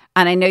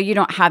 And I know you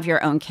don't have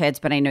your own kids,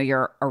 but I know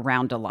you're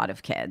around a lot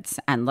of kids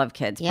and love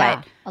kids. Yeah,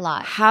 but a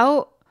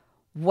lot.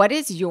 What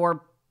is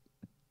your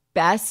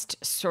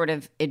best sort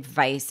of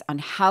advice on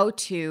how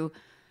to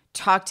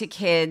talk to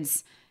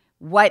kids?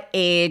 What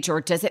age, or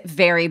does it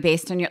vary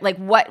based on your, like,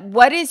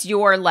 what is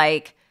your,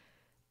 like,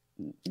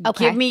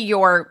 okay, give me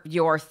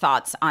your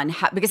thoughts on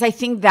how, because I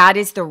think that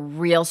is the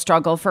real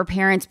struggle for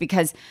parents,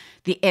 because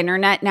the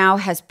internet now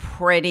has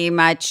pretty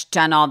much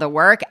done all the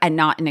work and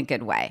not in a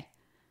good way.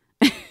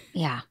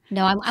 Yeah.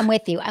 No, I'm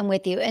with you. I'm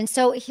with you. And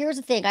so here's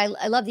the thing. I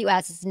love that you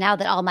asked this. Now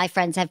that all my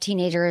friends have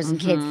teenagers and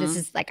kids, this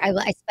is like, I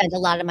spend a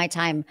lot of my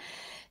time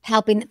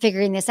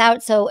figuring this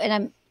out. So,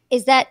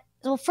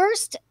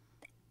 first,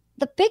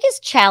 the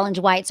biggest challenge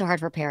why it's so hard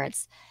for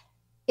parents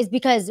is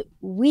because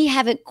we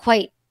haven't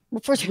quite,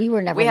 well, first, we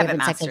were never given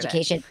sex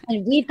education.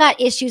 And we've got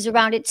issues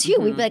around it too.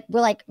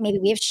 We're like, maybe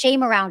we have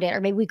shame around it,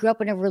 or maybe we grew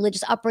up in a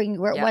religious upbringing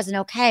where it wasn't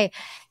okay.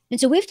 And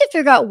so we have to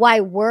figure out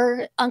why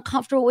we're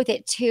uncomfortable with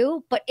it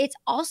too, but it's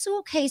also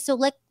okay. So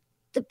like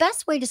the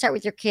best way to start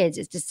with your kids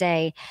is to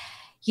say,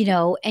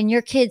 and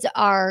your kids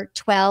are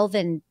 12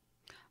 and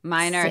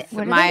mine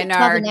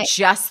are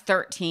just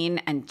 13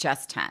 and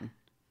just 10.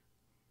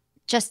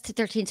 Just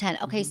 13, 10.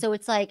 Okay. So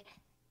it's like,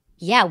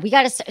 yeah, we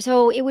got to,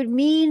 so it would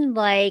mean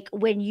like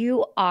when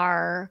you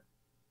are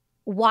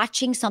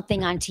watching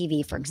something on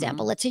TV, for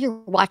example, let's say you're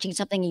watching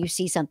something and you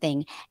see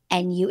something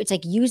and it's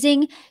like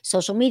using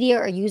social media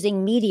or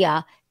using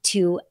media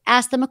to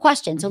ask them a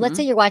question. So let's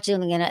say you're watching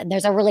something and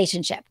there's a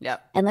relationship.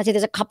 Yep. And let's say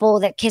there's a couple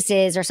that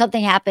kisses or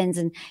something happens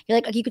and you're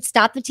like, you could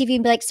stop the TV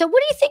and be like, so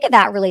what do you think of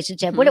that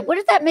relationship? What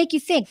does that make you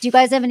think? Do you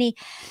guys have any,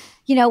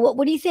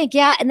 what do you think?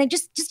 Yeah. And then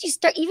just you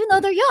start, even though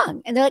they're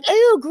young and they're like,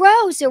 oh,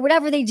 gross, or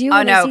whatever they do.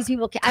 Oh, no. They see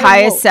people,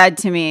 Kaya said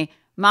to me,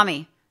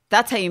 Mommy,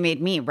 that's how you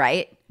made me,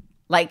 right?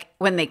 Like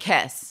when they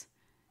kiss.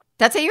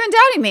 That's how you and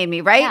Daddy made me,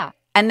 right? Yeah.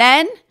 And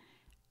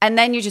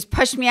then you just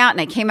pushed me out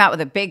and I came out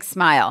with a big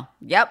smile.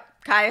 Yep.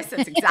 Kaya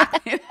says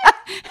exactly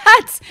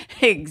that's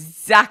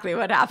exactly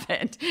what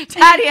happened.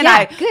 Daddy and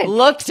I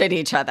looked at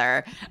each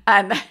other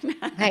and then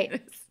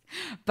right.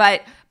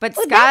 But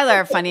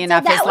Skylar, funny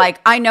enough, is like,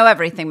 I know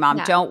everything, Mom.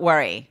 No. Don't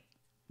worry.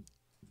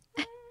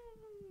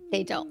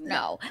 They don't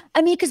know.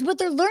 I mean, because what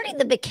they're learning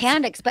the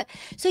mechanics, but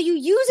so you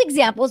use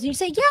examples and you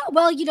say, yeah,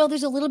 well,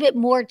 there's a little bit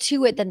more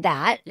to it than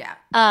that.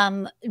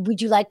 Yeah.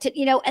 Would you like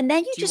to, and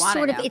then you just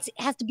sort of, it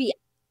has to be,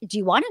 do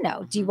you want to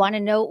know? Do you want to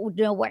know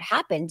what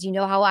happens? You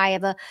know how I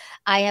have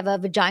a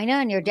vagina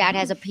and your dad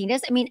has a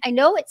penis. I mean, I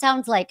know it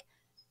sounds like,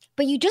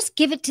 but you just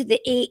give it to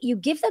you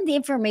give them the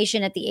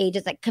information at the age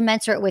that's like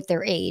commensurate with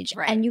their age.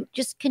 Right. And you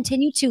just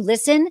continue to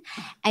listen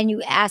and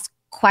you ask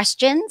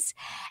questions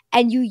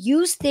and you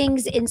use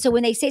things. And so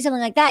when they say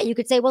something like that, you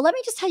could say, well, let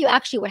me just tell you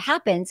actually what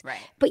happens. Right.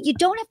 But you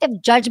don't have to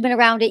have judgment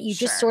around it. You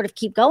just sort of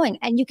keep going.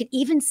 And you could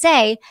even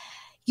say,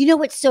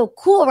 what's so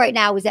cool right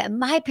now is that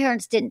my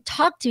parents didn't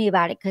talk to me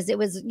about it because it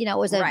was, it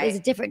was a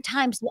different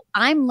time. So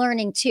I'm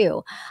learning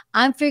too.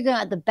 I'm figuring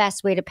out the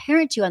best way to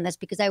parent you on this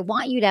because I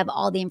want you to have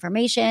all the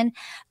information.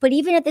 But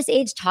even at this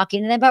age,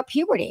 talking to them about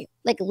puberty,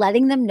 like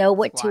letting them know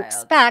what to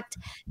expect,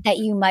 that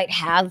you might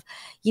have,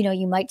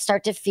 you might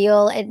start to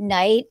feel at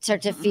night,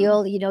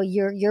 feel,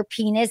 your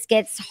penis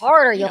gets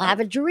harder. You'll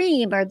have a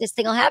dream or this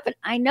thing will happen.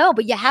 I know,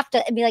 but you have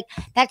to be like,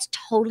 that's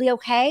totally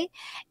okay.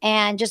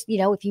 And just,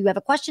 if you have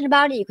a question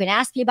about it, you can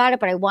ask me about it,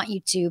 but I want you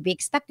to be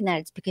expecting that.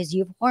 It's because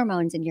you have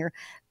hormones and your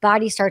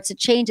body starts to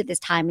change at this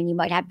time and you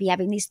might be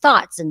having these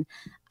thoughts. And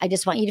I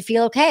just want you to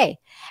feel okay.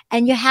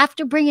 And you have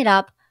to bring it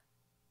up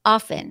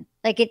often.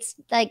 Like it's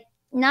like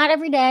not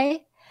every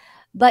day,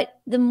 but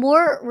the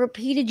more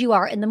repeated you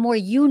are and the more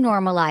you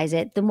normalize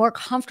it, the more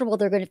comfortable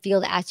they're going to feel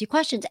to ask you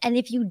questions. And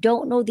if you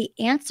don't know the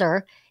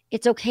answer,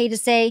 it's okay to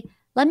say,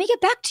 let me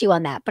get back to you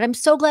on that. But I'm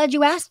so glad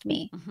you asked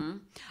me.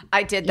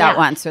 I did that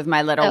once with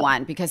my little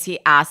one because he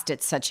asked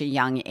at such a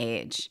young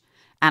age.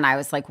 And I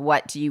was like,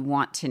 what do you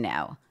want to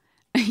know?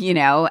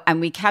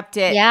 And we kept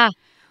it.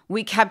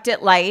 We kept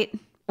it light.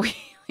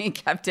 We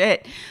kept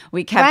it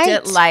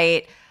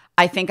light.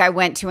 I think I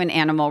went to an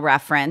animal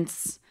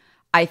reference.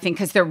 I think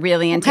because they're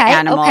really into Okay,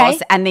 animals okay.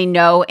 and they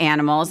know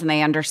animals and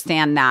they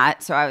understand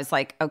that. So I was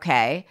like,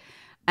 okay.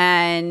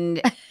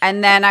 And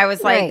then I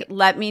was like, Right.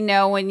 let me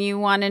know when you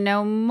want to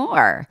know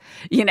more,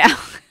 you know?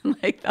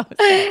 Like that was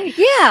it.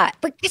 Yeah,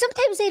 but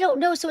sometimes they don't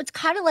know. So it's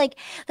kind of like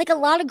a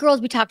lot of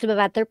girls we talked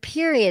about their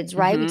periods,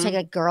 right? We take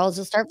like girls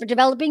will start for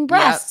developing Yep.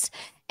 breasts.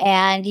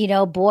 And,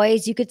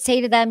 boys, you could say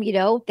to them,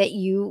 that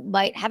you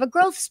might have a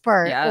growth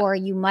spurt Yep. or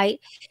you might,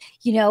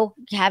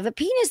 have a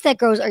penis that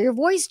grows or your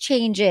voice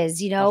changes,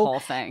 The whole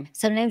thing.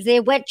 Sometimes they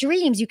have wet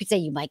dreams. You could say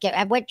you might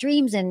have wet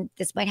dreams and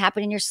this might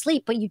happen in your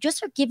sleep, but you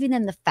just are giving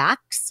them the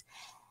facts.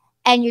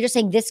 And you're just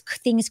saying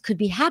things could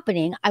be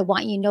happening. I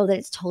want you to know that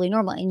it's totally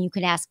normal and you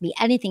can ask me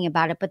anything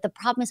about it. But the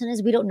problem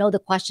is we don't know the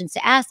questions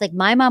to ask. Like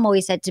my mom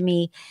always said to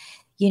me,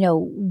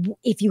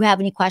 if you have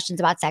any questions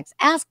about sex,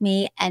 ask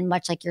me. And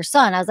much like your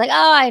son, I was like,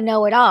 oh, I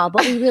know it all.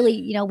 But we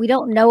really, we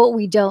don't know what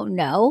we don't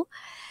know.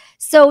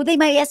 So they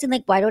might ask me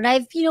like, why don't I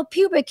have,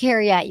 pubic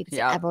hair yet? You can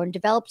say everyone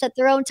develops at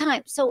their own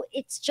time. So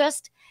it's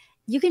just,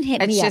 you can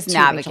hit me just up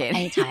navigating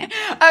Rachel,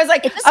 anytime. I was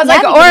like,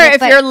 or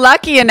if you're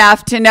lucky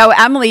enough to know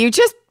Emily, you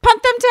just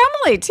punt them to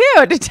Emily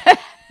too.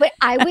 But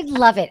I would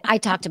love it. I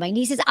talked to my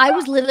nieces. I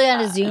was literally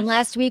on a Zoom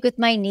last week with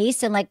my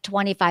niece and like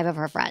 25 of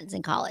her friends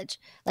in college.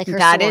 Like her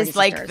that is sisters.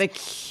 like the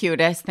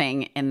cutest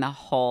thing in the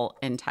whole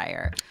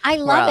entire I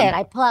love world. it.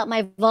 I pull out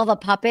my vulva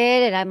puppet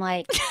and I'm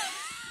like,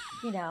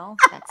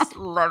 that's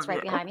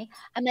right behind me.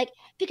 I'm like,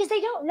 because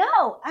they don't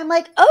know. I'm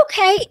like,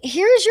 okay,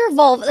 here's your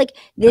vulva. Like,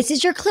 this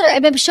is your clitoris.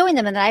 I've been showing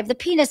them and then I have the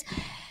penis.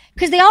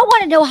 Because they all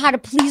want to know how to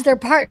please their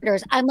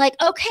partners. I'm like,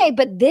 okay,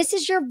 but this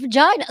is your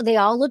vagina. They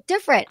all look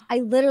different. I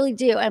literally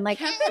do. I'm like,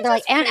 they're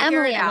like, Aunt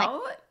Emily. I'm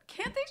like,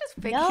 can't they just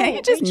figure? Can't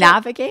you just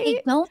navigate?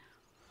 They don't.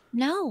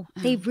 No,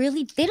 they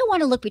don't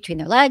want to look between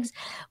their legs.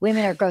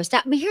 Women are grossed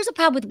out. I mean, here's the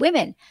problem with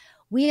women.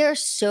 We are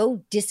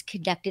so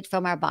disconnected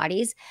from our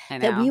bodies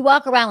that we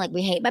walk around like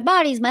we hate my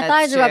bodies. My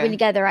thighs are rubbing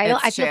together.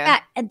 I feel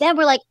fat. And then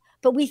we're like,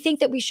 but we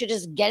think that we should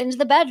just get into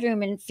the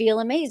bedroom and feel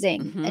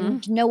amazing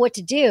and know what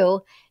to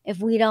do if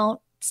we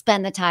don't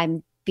spend the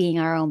time being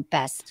our own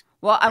best.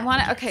 Well, I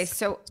want to, okay,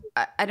 so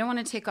I don't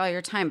want to take all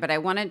your time, but I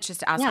want to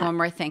just ask one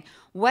more thing.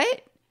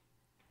 What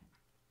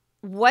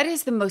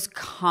is the most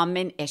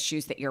common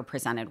issues that you're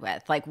presented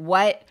with? Like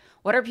what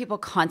are people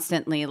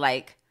constantly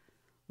like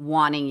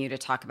wanting you to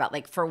talk about?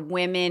 Like for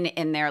women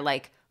in their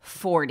like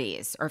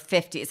 40s or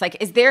 50s, like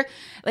is there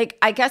like,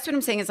 I guess what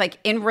I'm saying is like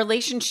in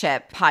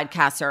relationship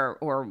podcasts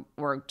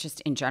or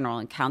just in general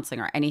in counseling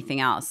or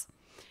anything else,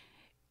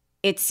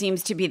 it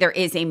seems to be there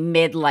is a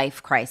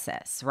midlife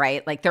crisis,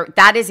 right? Like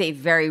that is a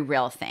very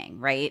real thing,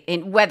 right?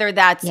 And whether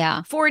that's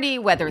 40,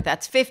 whether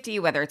that's 50,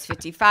 whether it's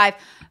 55.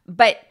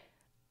 But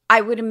I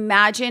would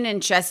imagine,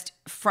 and just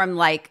from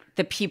like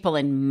the people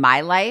in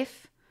my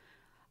life,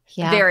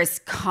 there is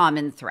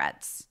common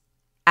threads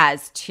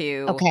as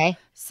to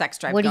sex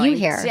drive what going do you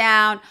hear?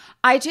 down.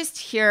 I just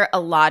hear a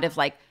lot of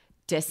like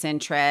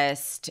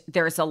disinterest.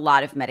 There's a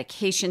lot of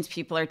medications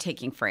people are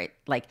taking for it,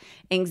 like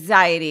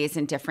anxieties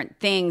and different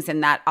things.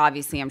 And that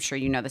obviously, I'm sure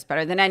you know this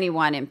better than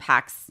anyone,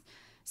 impacts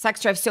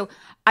sex drive. So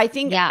I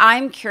think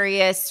I'm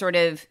curious sort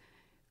of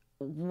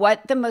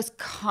what the most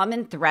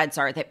common threads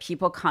are that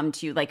people come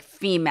to you, like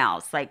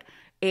females, like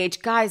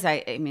age guys.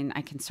 I mean,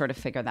 I can sort of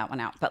figure that one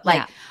out, but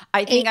like,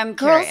 I think I'm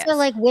girls curious. Are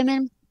like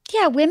women.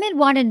 Yeah. Women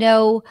want to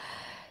know,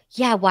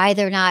 why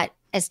they're not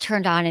as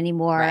turned on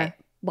anymore. Right.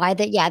 Why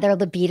their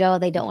libido,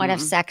 they don't want to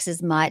have sex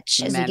as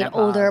much as they get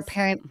older,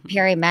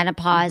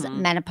 perimenopause,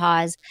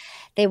 menopause.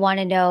 They want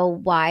to know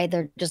why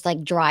they're just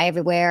like dry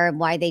everywhere and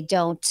why they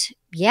don't,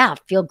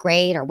 feel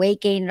great or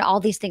weight gain and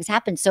all these things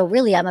happen. So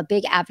really, I'm a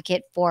big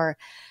advocate for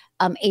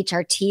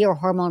HRT or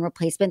hormone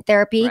replacement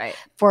therapy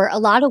for a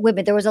lot of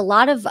women. There was a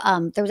lot of,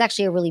 there was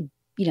actually a really,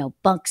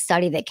 bunk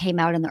study that came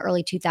out in the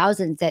early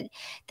 2000s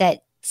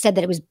that said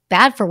that it was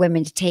bad for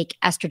women to take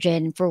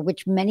estrogen, for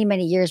which many,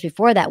 many years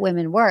before that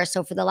women were.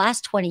 So for the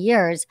last 20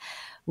 years,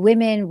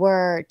 women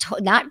were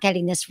not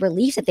getting this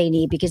relief that they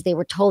need because they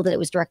were told that it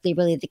was directly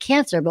related to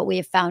cancer. But we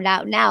have found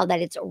out now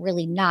that it's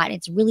really not.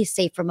 It's really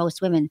safe for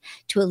most women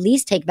to at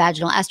least take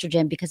vaginal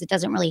estrogen because it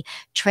doesn't really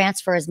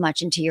transfer as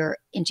much into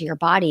your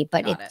body,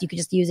 but you can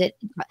just use it.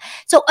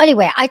 So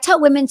anyway, I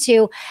tell women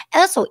to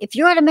also, if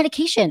you're on a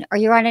medication or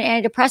you're on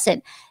an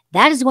antidepressant,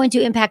 that is going to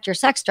impact your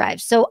sex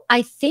drive. So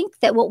I think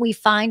that what we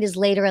find is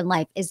later in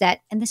life is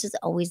that, and this is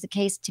always the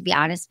case, to be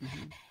honest,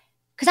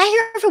 because I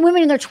hear from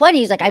women in their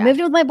 20s, like I moved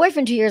in with my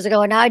boyfriend 2 years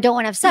ago and now I don't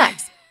want to have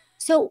sex.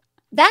 So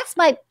that's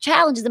my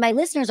challenge is that my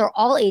listeners are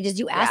all ages.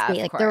 You asked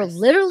me, like they're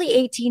literally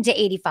 18 to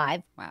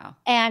 85. Wow.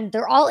 And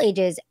they're all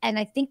ages. And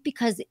I think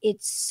because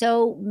it's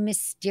so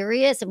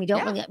mysterious and we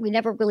don't we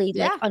never really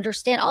like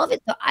understand all of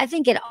it. So I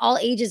think at all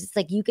ages, it's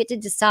like you get to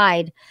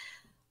decide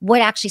what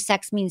actually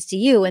sex means to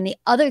you. And the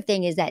other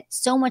thing is that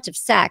so much of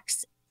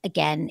sex,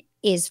 again,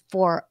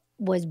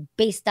 was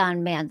based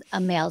on a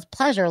male's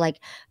pleasure. Like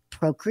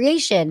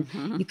procreation.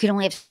 Mm-hmm. You can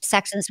only have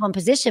sex in this one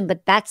position,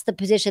 but that's the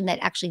position that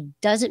actually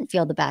doesn't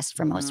feel the best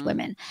for most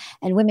women.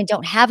 And women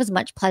don't have as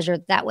much pleasure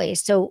that way.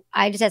 So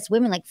I just ask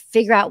women, like,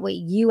 figure out what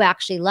you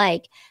actually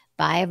like.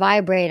 Buy a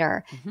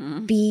vibrator.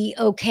 Mm-hmm. Be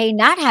okay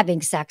not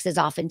having sex as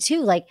often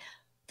too. Like,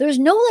 there's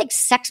no like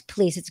sex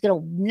police that's gonna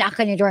knock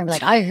on your door and be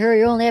like, I hear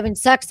you're only having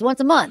sex once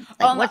a month.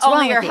 Like, what's wrong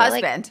only your with you?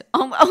 husband.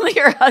 Only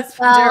your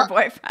husband or your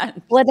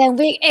boyfriend. Well, then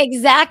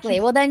exactly.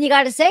 Well, then you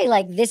got to say,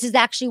 like, this is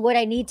actually what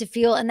I need to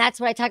feel. And that's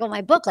what I talk about in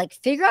my book. Like,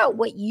 figure out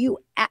what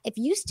if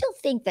you still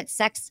think that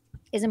sex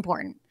is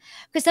important,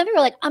 because some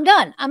people are like, I'm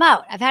done. I'm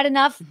out. I've had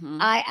enough. Mm-hmm.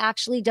 I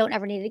actually don't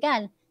ever need it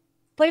again.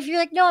 But if you're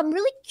like, no, I'm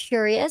really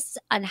curious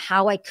on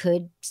how I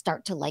could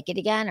start to like it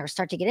again or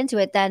start to get into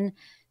it, then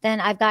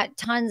I've got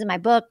tons in my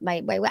book.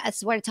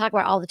 That's what I talk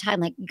about all the time.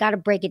 Like, you got to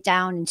break it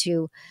down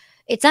into,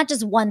 it's not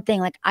just one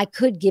thing. Like, I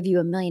could give you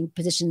a million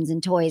positions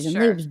and toys and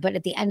lubes, but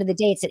at the end of the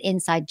day, it's an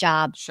inside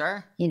job.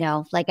 Sure.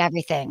 Like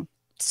everything.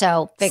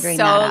 So figuring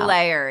that out. So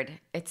layered.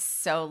 It's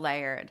so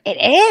layered. It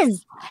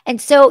is.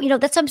 And so,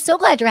 that's, I'm so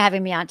glad you're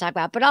having me on to talk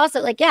about, but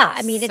also like, yeah,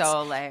 I mean,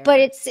 so layered.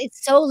 But it's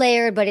so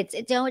layered, but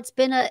it's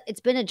been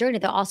a journey,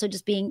 though. Also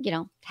just being,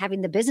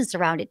 having the business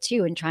around it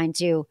too, and trying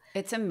to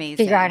it's amazing.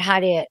 Figure out how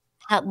to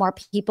help more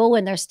people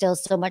when there's still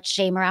so much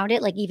shame around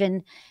it. Like,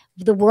 even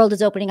the world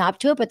is opening up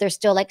to it, but there's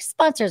still like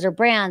sponsors or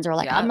brands or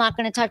like, I'm not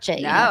going to touch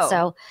it. No.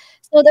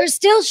 So there's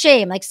still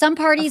shame. Like, some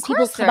parties,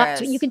 people come up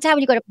to you. You can tell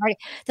when you go to a party,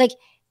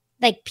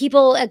 like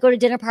people go to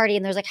dinner party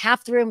and there's like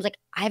half the room's like,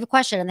 I have a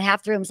question. And the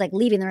half the room's like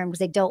leaving the room because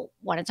they don't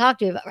want to talk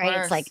to you. Right.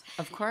 It's like,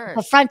 of course,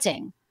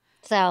 affronting.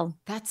 So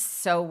that's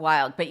so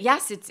wild. But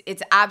yes,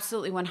 it's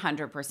absolutely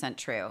 100%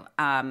 true.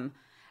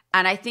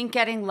 And I think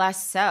getting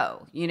less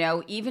so,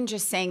 even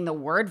just saying the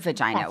word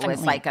vagina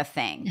was like a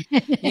thing.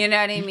 You know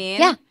what I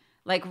mean? Yeah.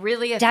 Like,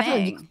 really a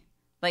Definitely. thing.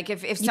 Like,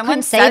 if you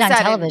someone say says it on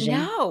that, television.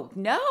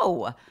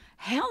 No,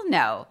 hell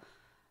no.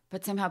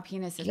 But somehow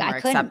penis is more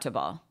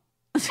acceptable.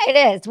 It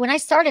is. When I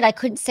started, I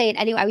couldn't say it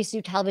anyway. I used to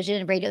do television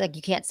and radio. Like,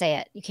 you can't say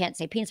it. You can't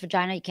say penis,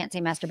 vagina. You can't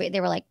say masturbate.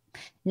 They were like,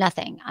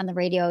 nothing on the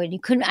radio. And you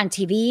couldn't on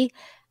TV.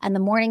 On the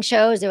morning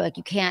shows, they were like,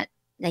 you can't,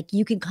 like,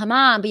 you can come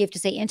on, but you have to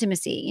say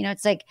intimacy.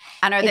 It's like.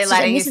 And are they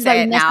letting you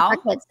say it now?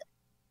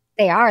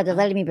 They are. They're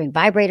letting me bring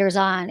vibrators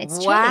on. It's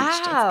changed.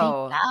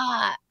 Wow.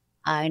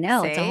 I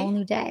know. See? It's a whole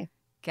new day.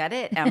 Get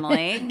it,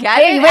 Emily. Get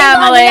it,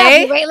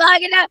 Emily. You wait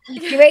long enough.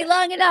 You wait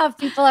long enough.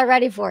 People are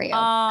ready for you,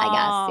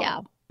 I guess. Yeah.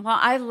 Well,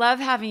 I love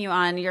having you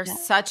on. You're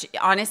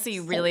honestly,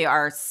 you really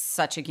are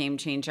such a game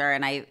changer.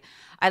 And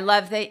I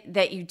love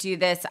that you do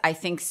this. I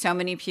think so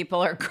many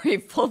people are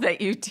grateful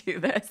that you do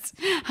this.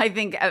 I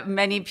think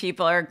many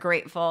people are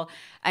grateful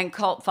and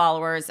cult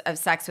followers of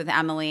Sex with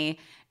Emily.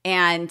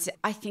 And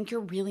I think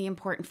you're really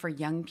important for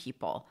young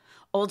people.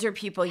 Older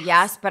people,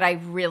 yes, but I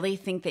really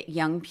think that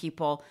young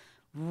people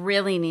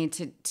really need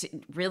to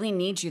really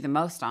need you the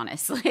most,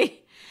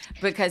 honestly,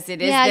 because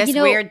it is this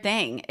weird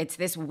thing. It's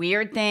this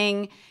weird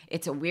thing.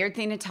 It's a weird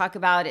thing to talk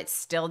about. It's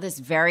still this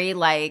very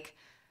like,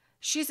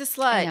 she's a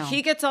slut.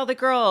 He gets all the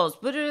girls.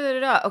 Blah, blah, blah,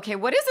 blah. Okay,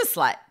 what is a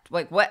slut?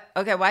 Like, what?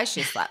 Okay, why is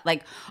she a slut?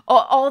 Like,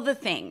 all the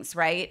things,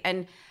 right?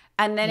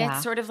 And then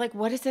it's sort of like,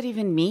 what does that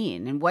even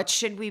mean? And what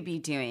should we be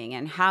doing?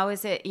 And how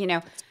is it,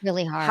 it's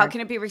really hard. How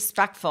can it be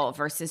respectful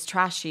versus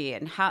trashy?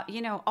 And how,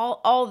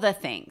 all the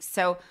things.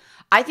 So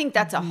I think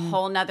that's a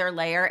whole nother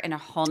layer and a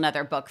whole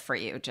nother book for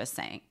you, just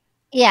saying.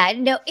 Yeah,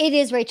 no, it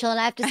is, Rachel. And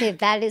I have to say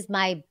that is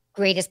my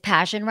greatest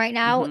passion right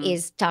now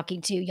is talking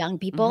to young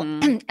people.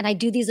 And I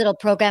do these little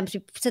programs.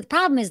 So the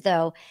problem is,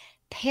 though,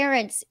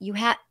 parents, you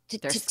have to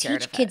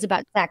teach kids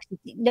about sex.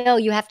 No,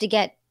 you have to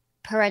get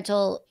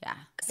parental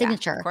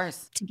signature. Of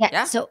course. To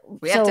get, so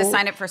we have to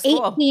sign up for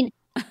school. 18,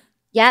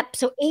 yep.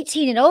 So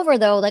 18 and over,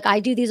 though, like, I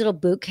do these little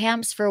boot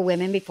camps for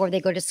women before they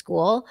go to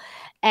school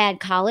and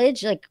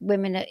college, like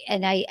women.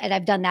 And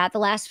I've done that the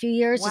last few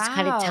years, just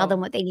kind of tell them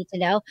what they need to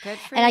know.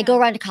 And I go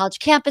around to college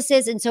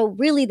campuses. And so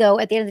really, though,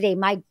 at the end of the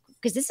day,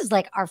 because this is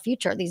like our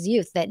future, these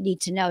youth that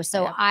need to know.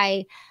 So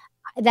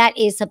that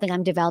is something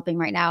I'm developing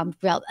right now.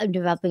 I'm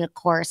developing a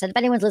course. And if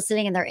anyone's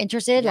listening and they're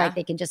interested, like,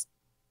 they can just,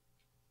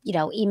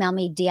 email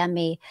me, DM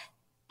me.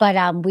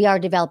 But we are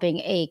developing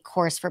a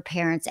course for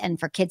parents and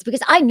for kids,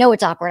 because I know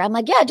it's awkward. I'm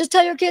like, just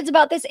tell your kids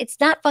about this. It's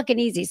not fucking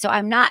easy. So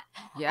I'm not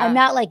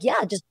like,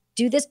 just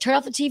do this, turn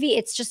off the TV.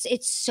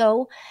 It's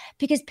so,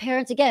 because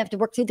parents, again, have to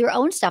work through their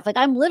own stuff. Like,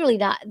 I'm literally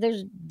not,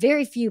 there's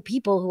very few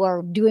people who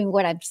are doing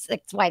what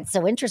that's why it's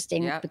so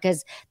interesting,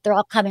 because they're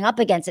all coming up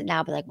against it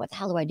now. But like, what the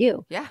hell do I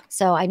do? Yeah.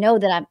 So I know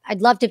that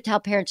I'd love to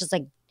tell parents, just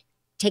like,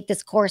 take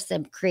this course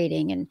I'm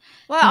creating, and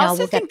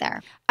we'll get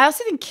there. I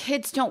also think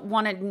kids don't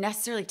want to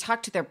necessarily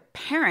talk to their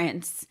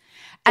parents.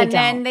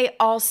 Then they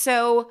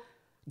also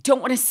don't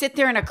want to sit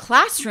there in a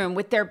classroom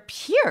with their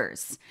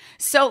peers.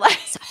 So like,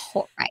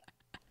 right.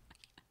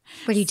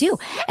 What do you do?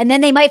 And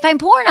then they might find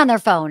porn on their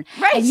phone.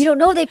 Right. And you don't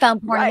know they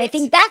found porn. And they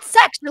think that's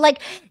sex. You're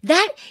like,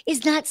 that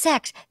is not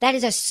sex. That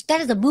is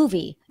a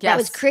movie that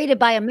was created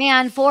by a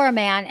man for a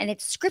man, and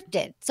it's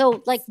scripted.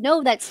 So like,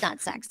 no, that's not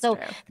sex. So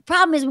the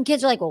problem is when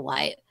kids are like, well,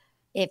 why?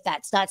 if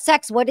that's not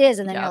sex, what is?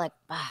 And then Yep. you're like,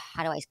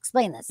 how do I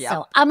explain this? Yep.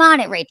 So I'm on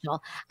it,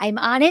 Rachel. I'm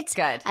on it.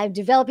 Good. I'm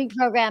developing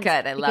programs.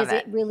 Good. I love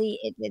because it. it really,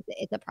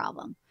 it's a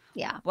problem.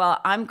 Yeah. Well,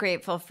 I'm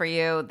grateful for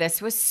you.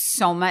 This was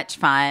so much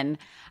fun.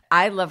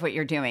 I love what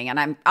you're doing. And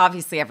I'm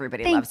obviously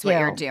everybody Thank loves what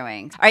you're you.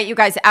 doing. All right, you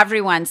guys,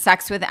 everyone,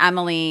 Sex with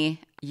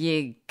Emily,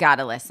 you got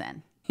to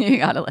listen. You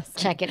got to listen.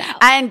 Check it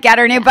out. And get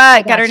her new Yeah,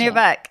 book. Get her new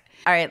book.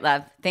 All right,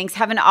 love. Thanks.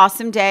 Have an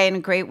awesome day and a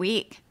great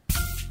week.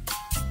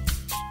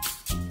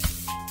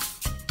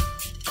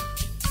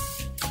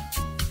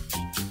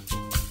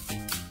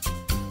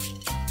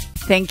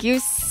 Thank you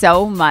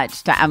so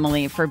much to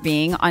Emily for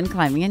being on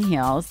Climbing in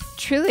Heels.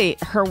 Truly,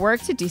 her work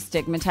to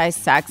destigmatize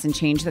sex and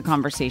change the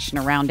conversation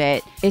around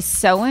it is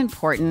so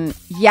important.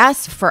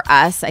 Yes, for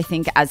us, I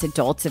think as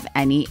adults of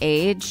any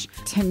age.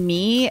 To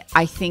me,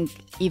 I think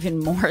even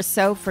more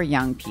so for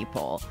young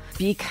people,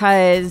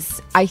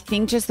 because I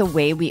think just the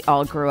way we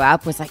all grew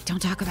up was like,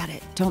 don't talk about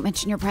it. Don't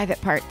mention your private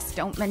parts.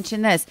 Don't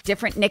mention this.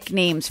 Different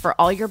nicknames for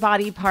all your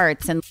body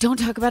parts. And don't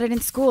talk about it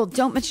in school.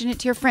 Don't mention it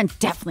to your friend.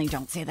 Definitely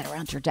don't say that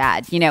around your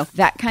dad. You know,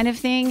 that kind of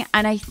thing.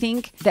 And I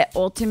think that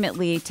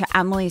ultimately, to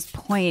Emily's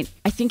point,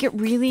 I think it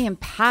really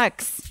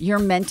impacts your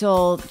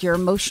mental, your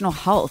emotional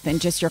health, and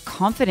just your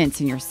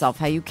confidence in yourself,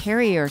 how you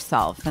carry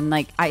yourself. And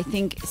like, I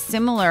think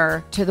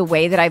similar to the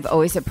way that I've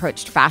always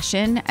approached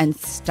fashion and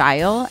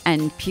style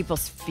and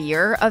people's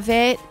fear of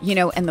it, you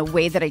know, and the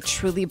way that I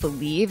truly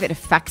believe it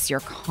affects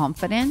your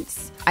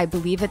confidence, I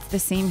believe it's the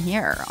same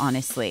here,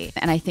 honestly.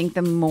 And I think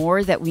the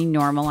more that we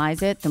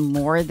normalize it, the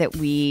more that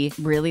we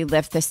really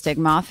lift the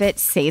stigma off it,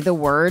 say the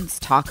words,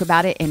 talk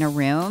about it in a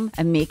room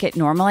and make it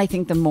normal, I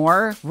think the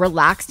more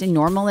relaxed and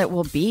normal it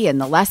will be, and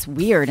the less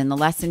weird and the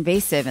less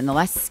invasive and the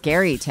less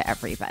scary to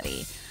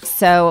everybody.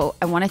 So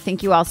I want to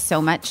thank you all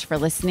so much for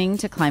listening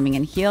to Climbing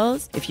in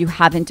Heels. If you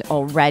haven't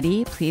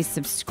already, please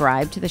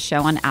subscribe to the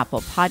show on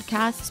Apple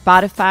Podcasts,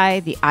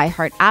 Spotify, the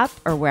iHeart app,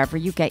 or wherever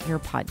you get your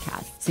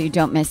podcasts, so you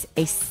don't miss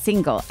a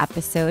single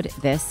episode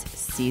this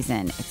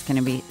season. It's going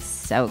to be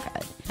so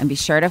good. And be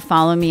sure to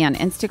follow me on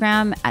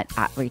Instagram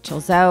at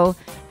Rachel Zoe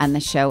and the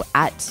show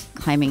at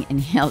Climbing in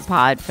Heels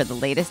Pod for the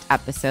latest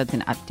episodes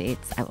and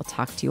updates. I will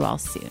talk to you all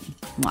soon.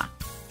 Mwah.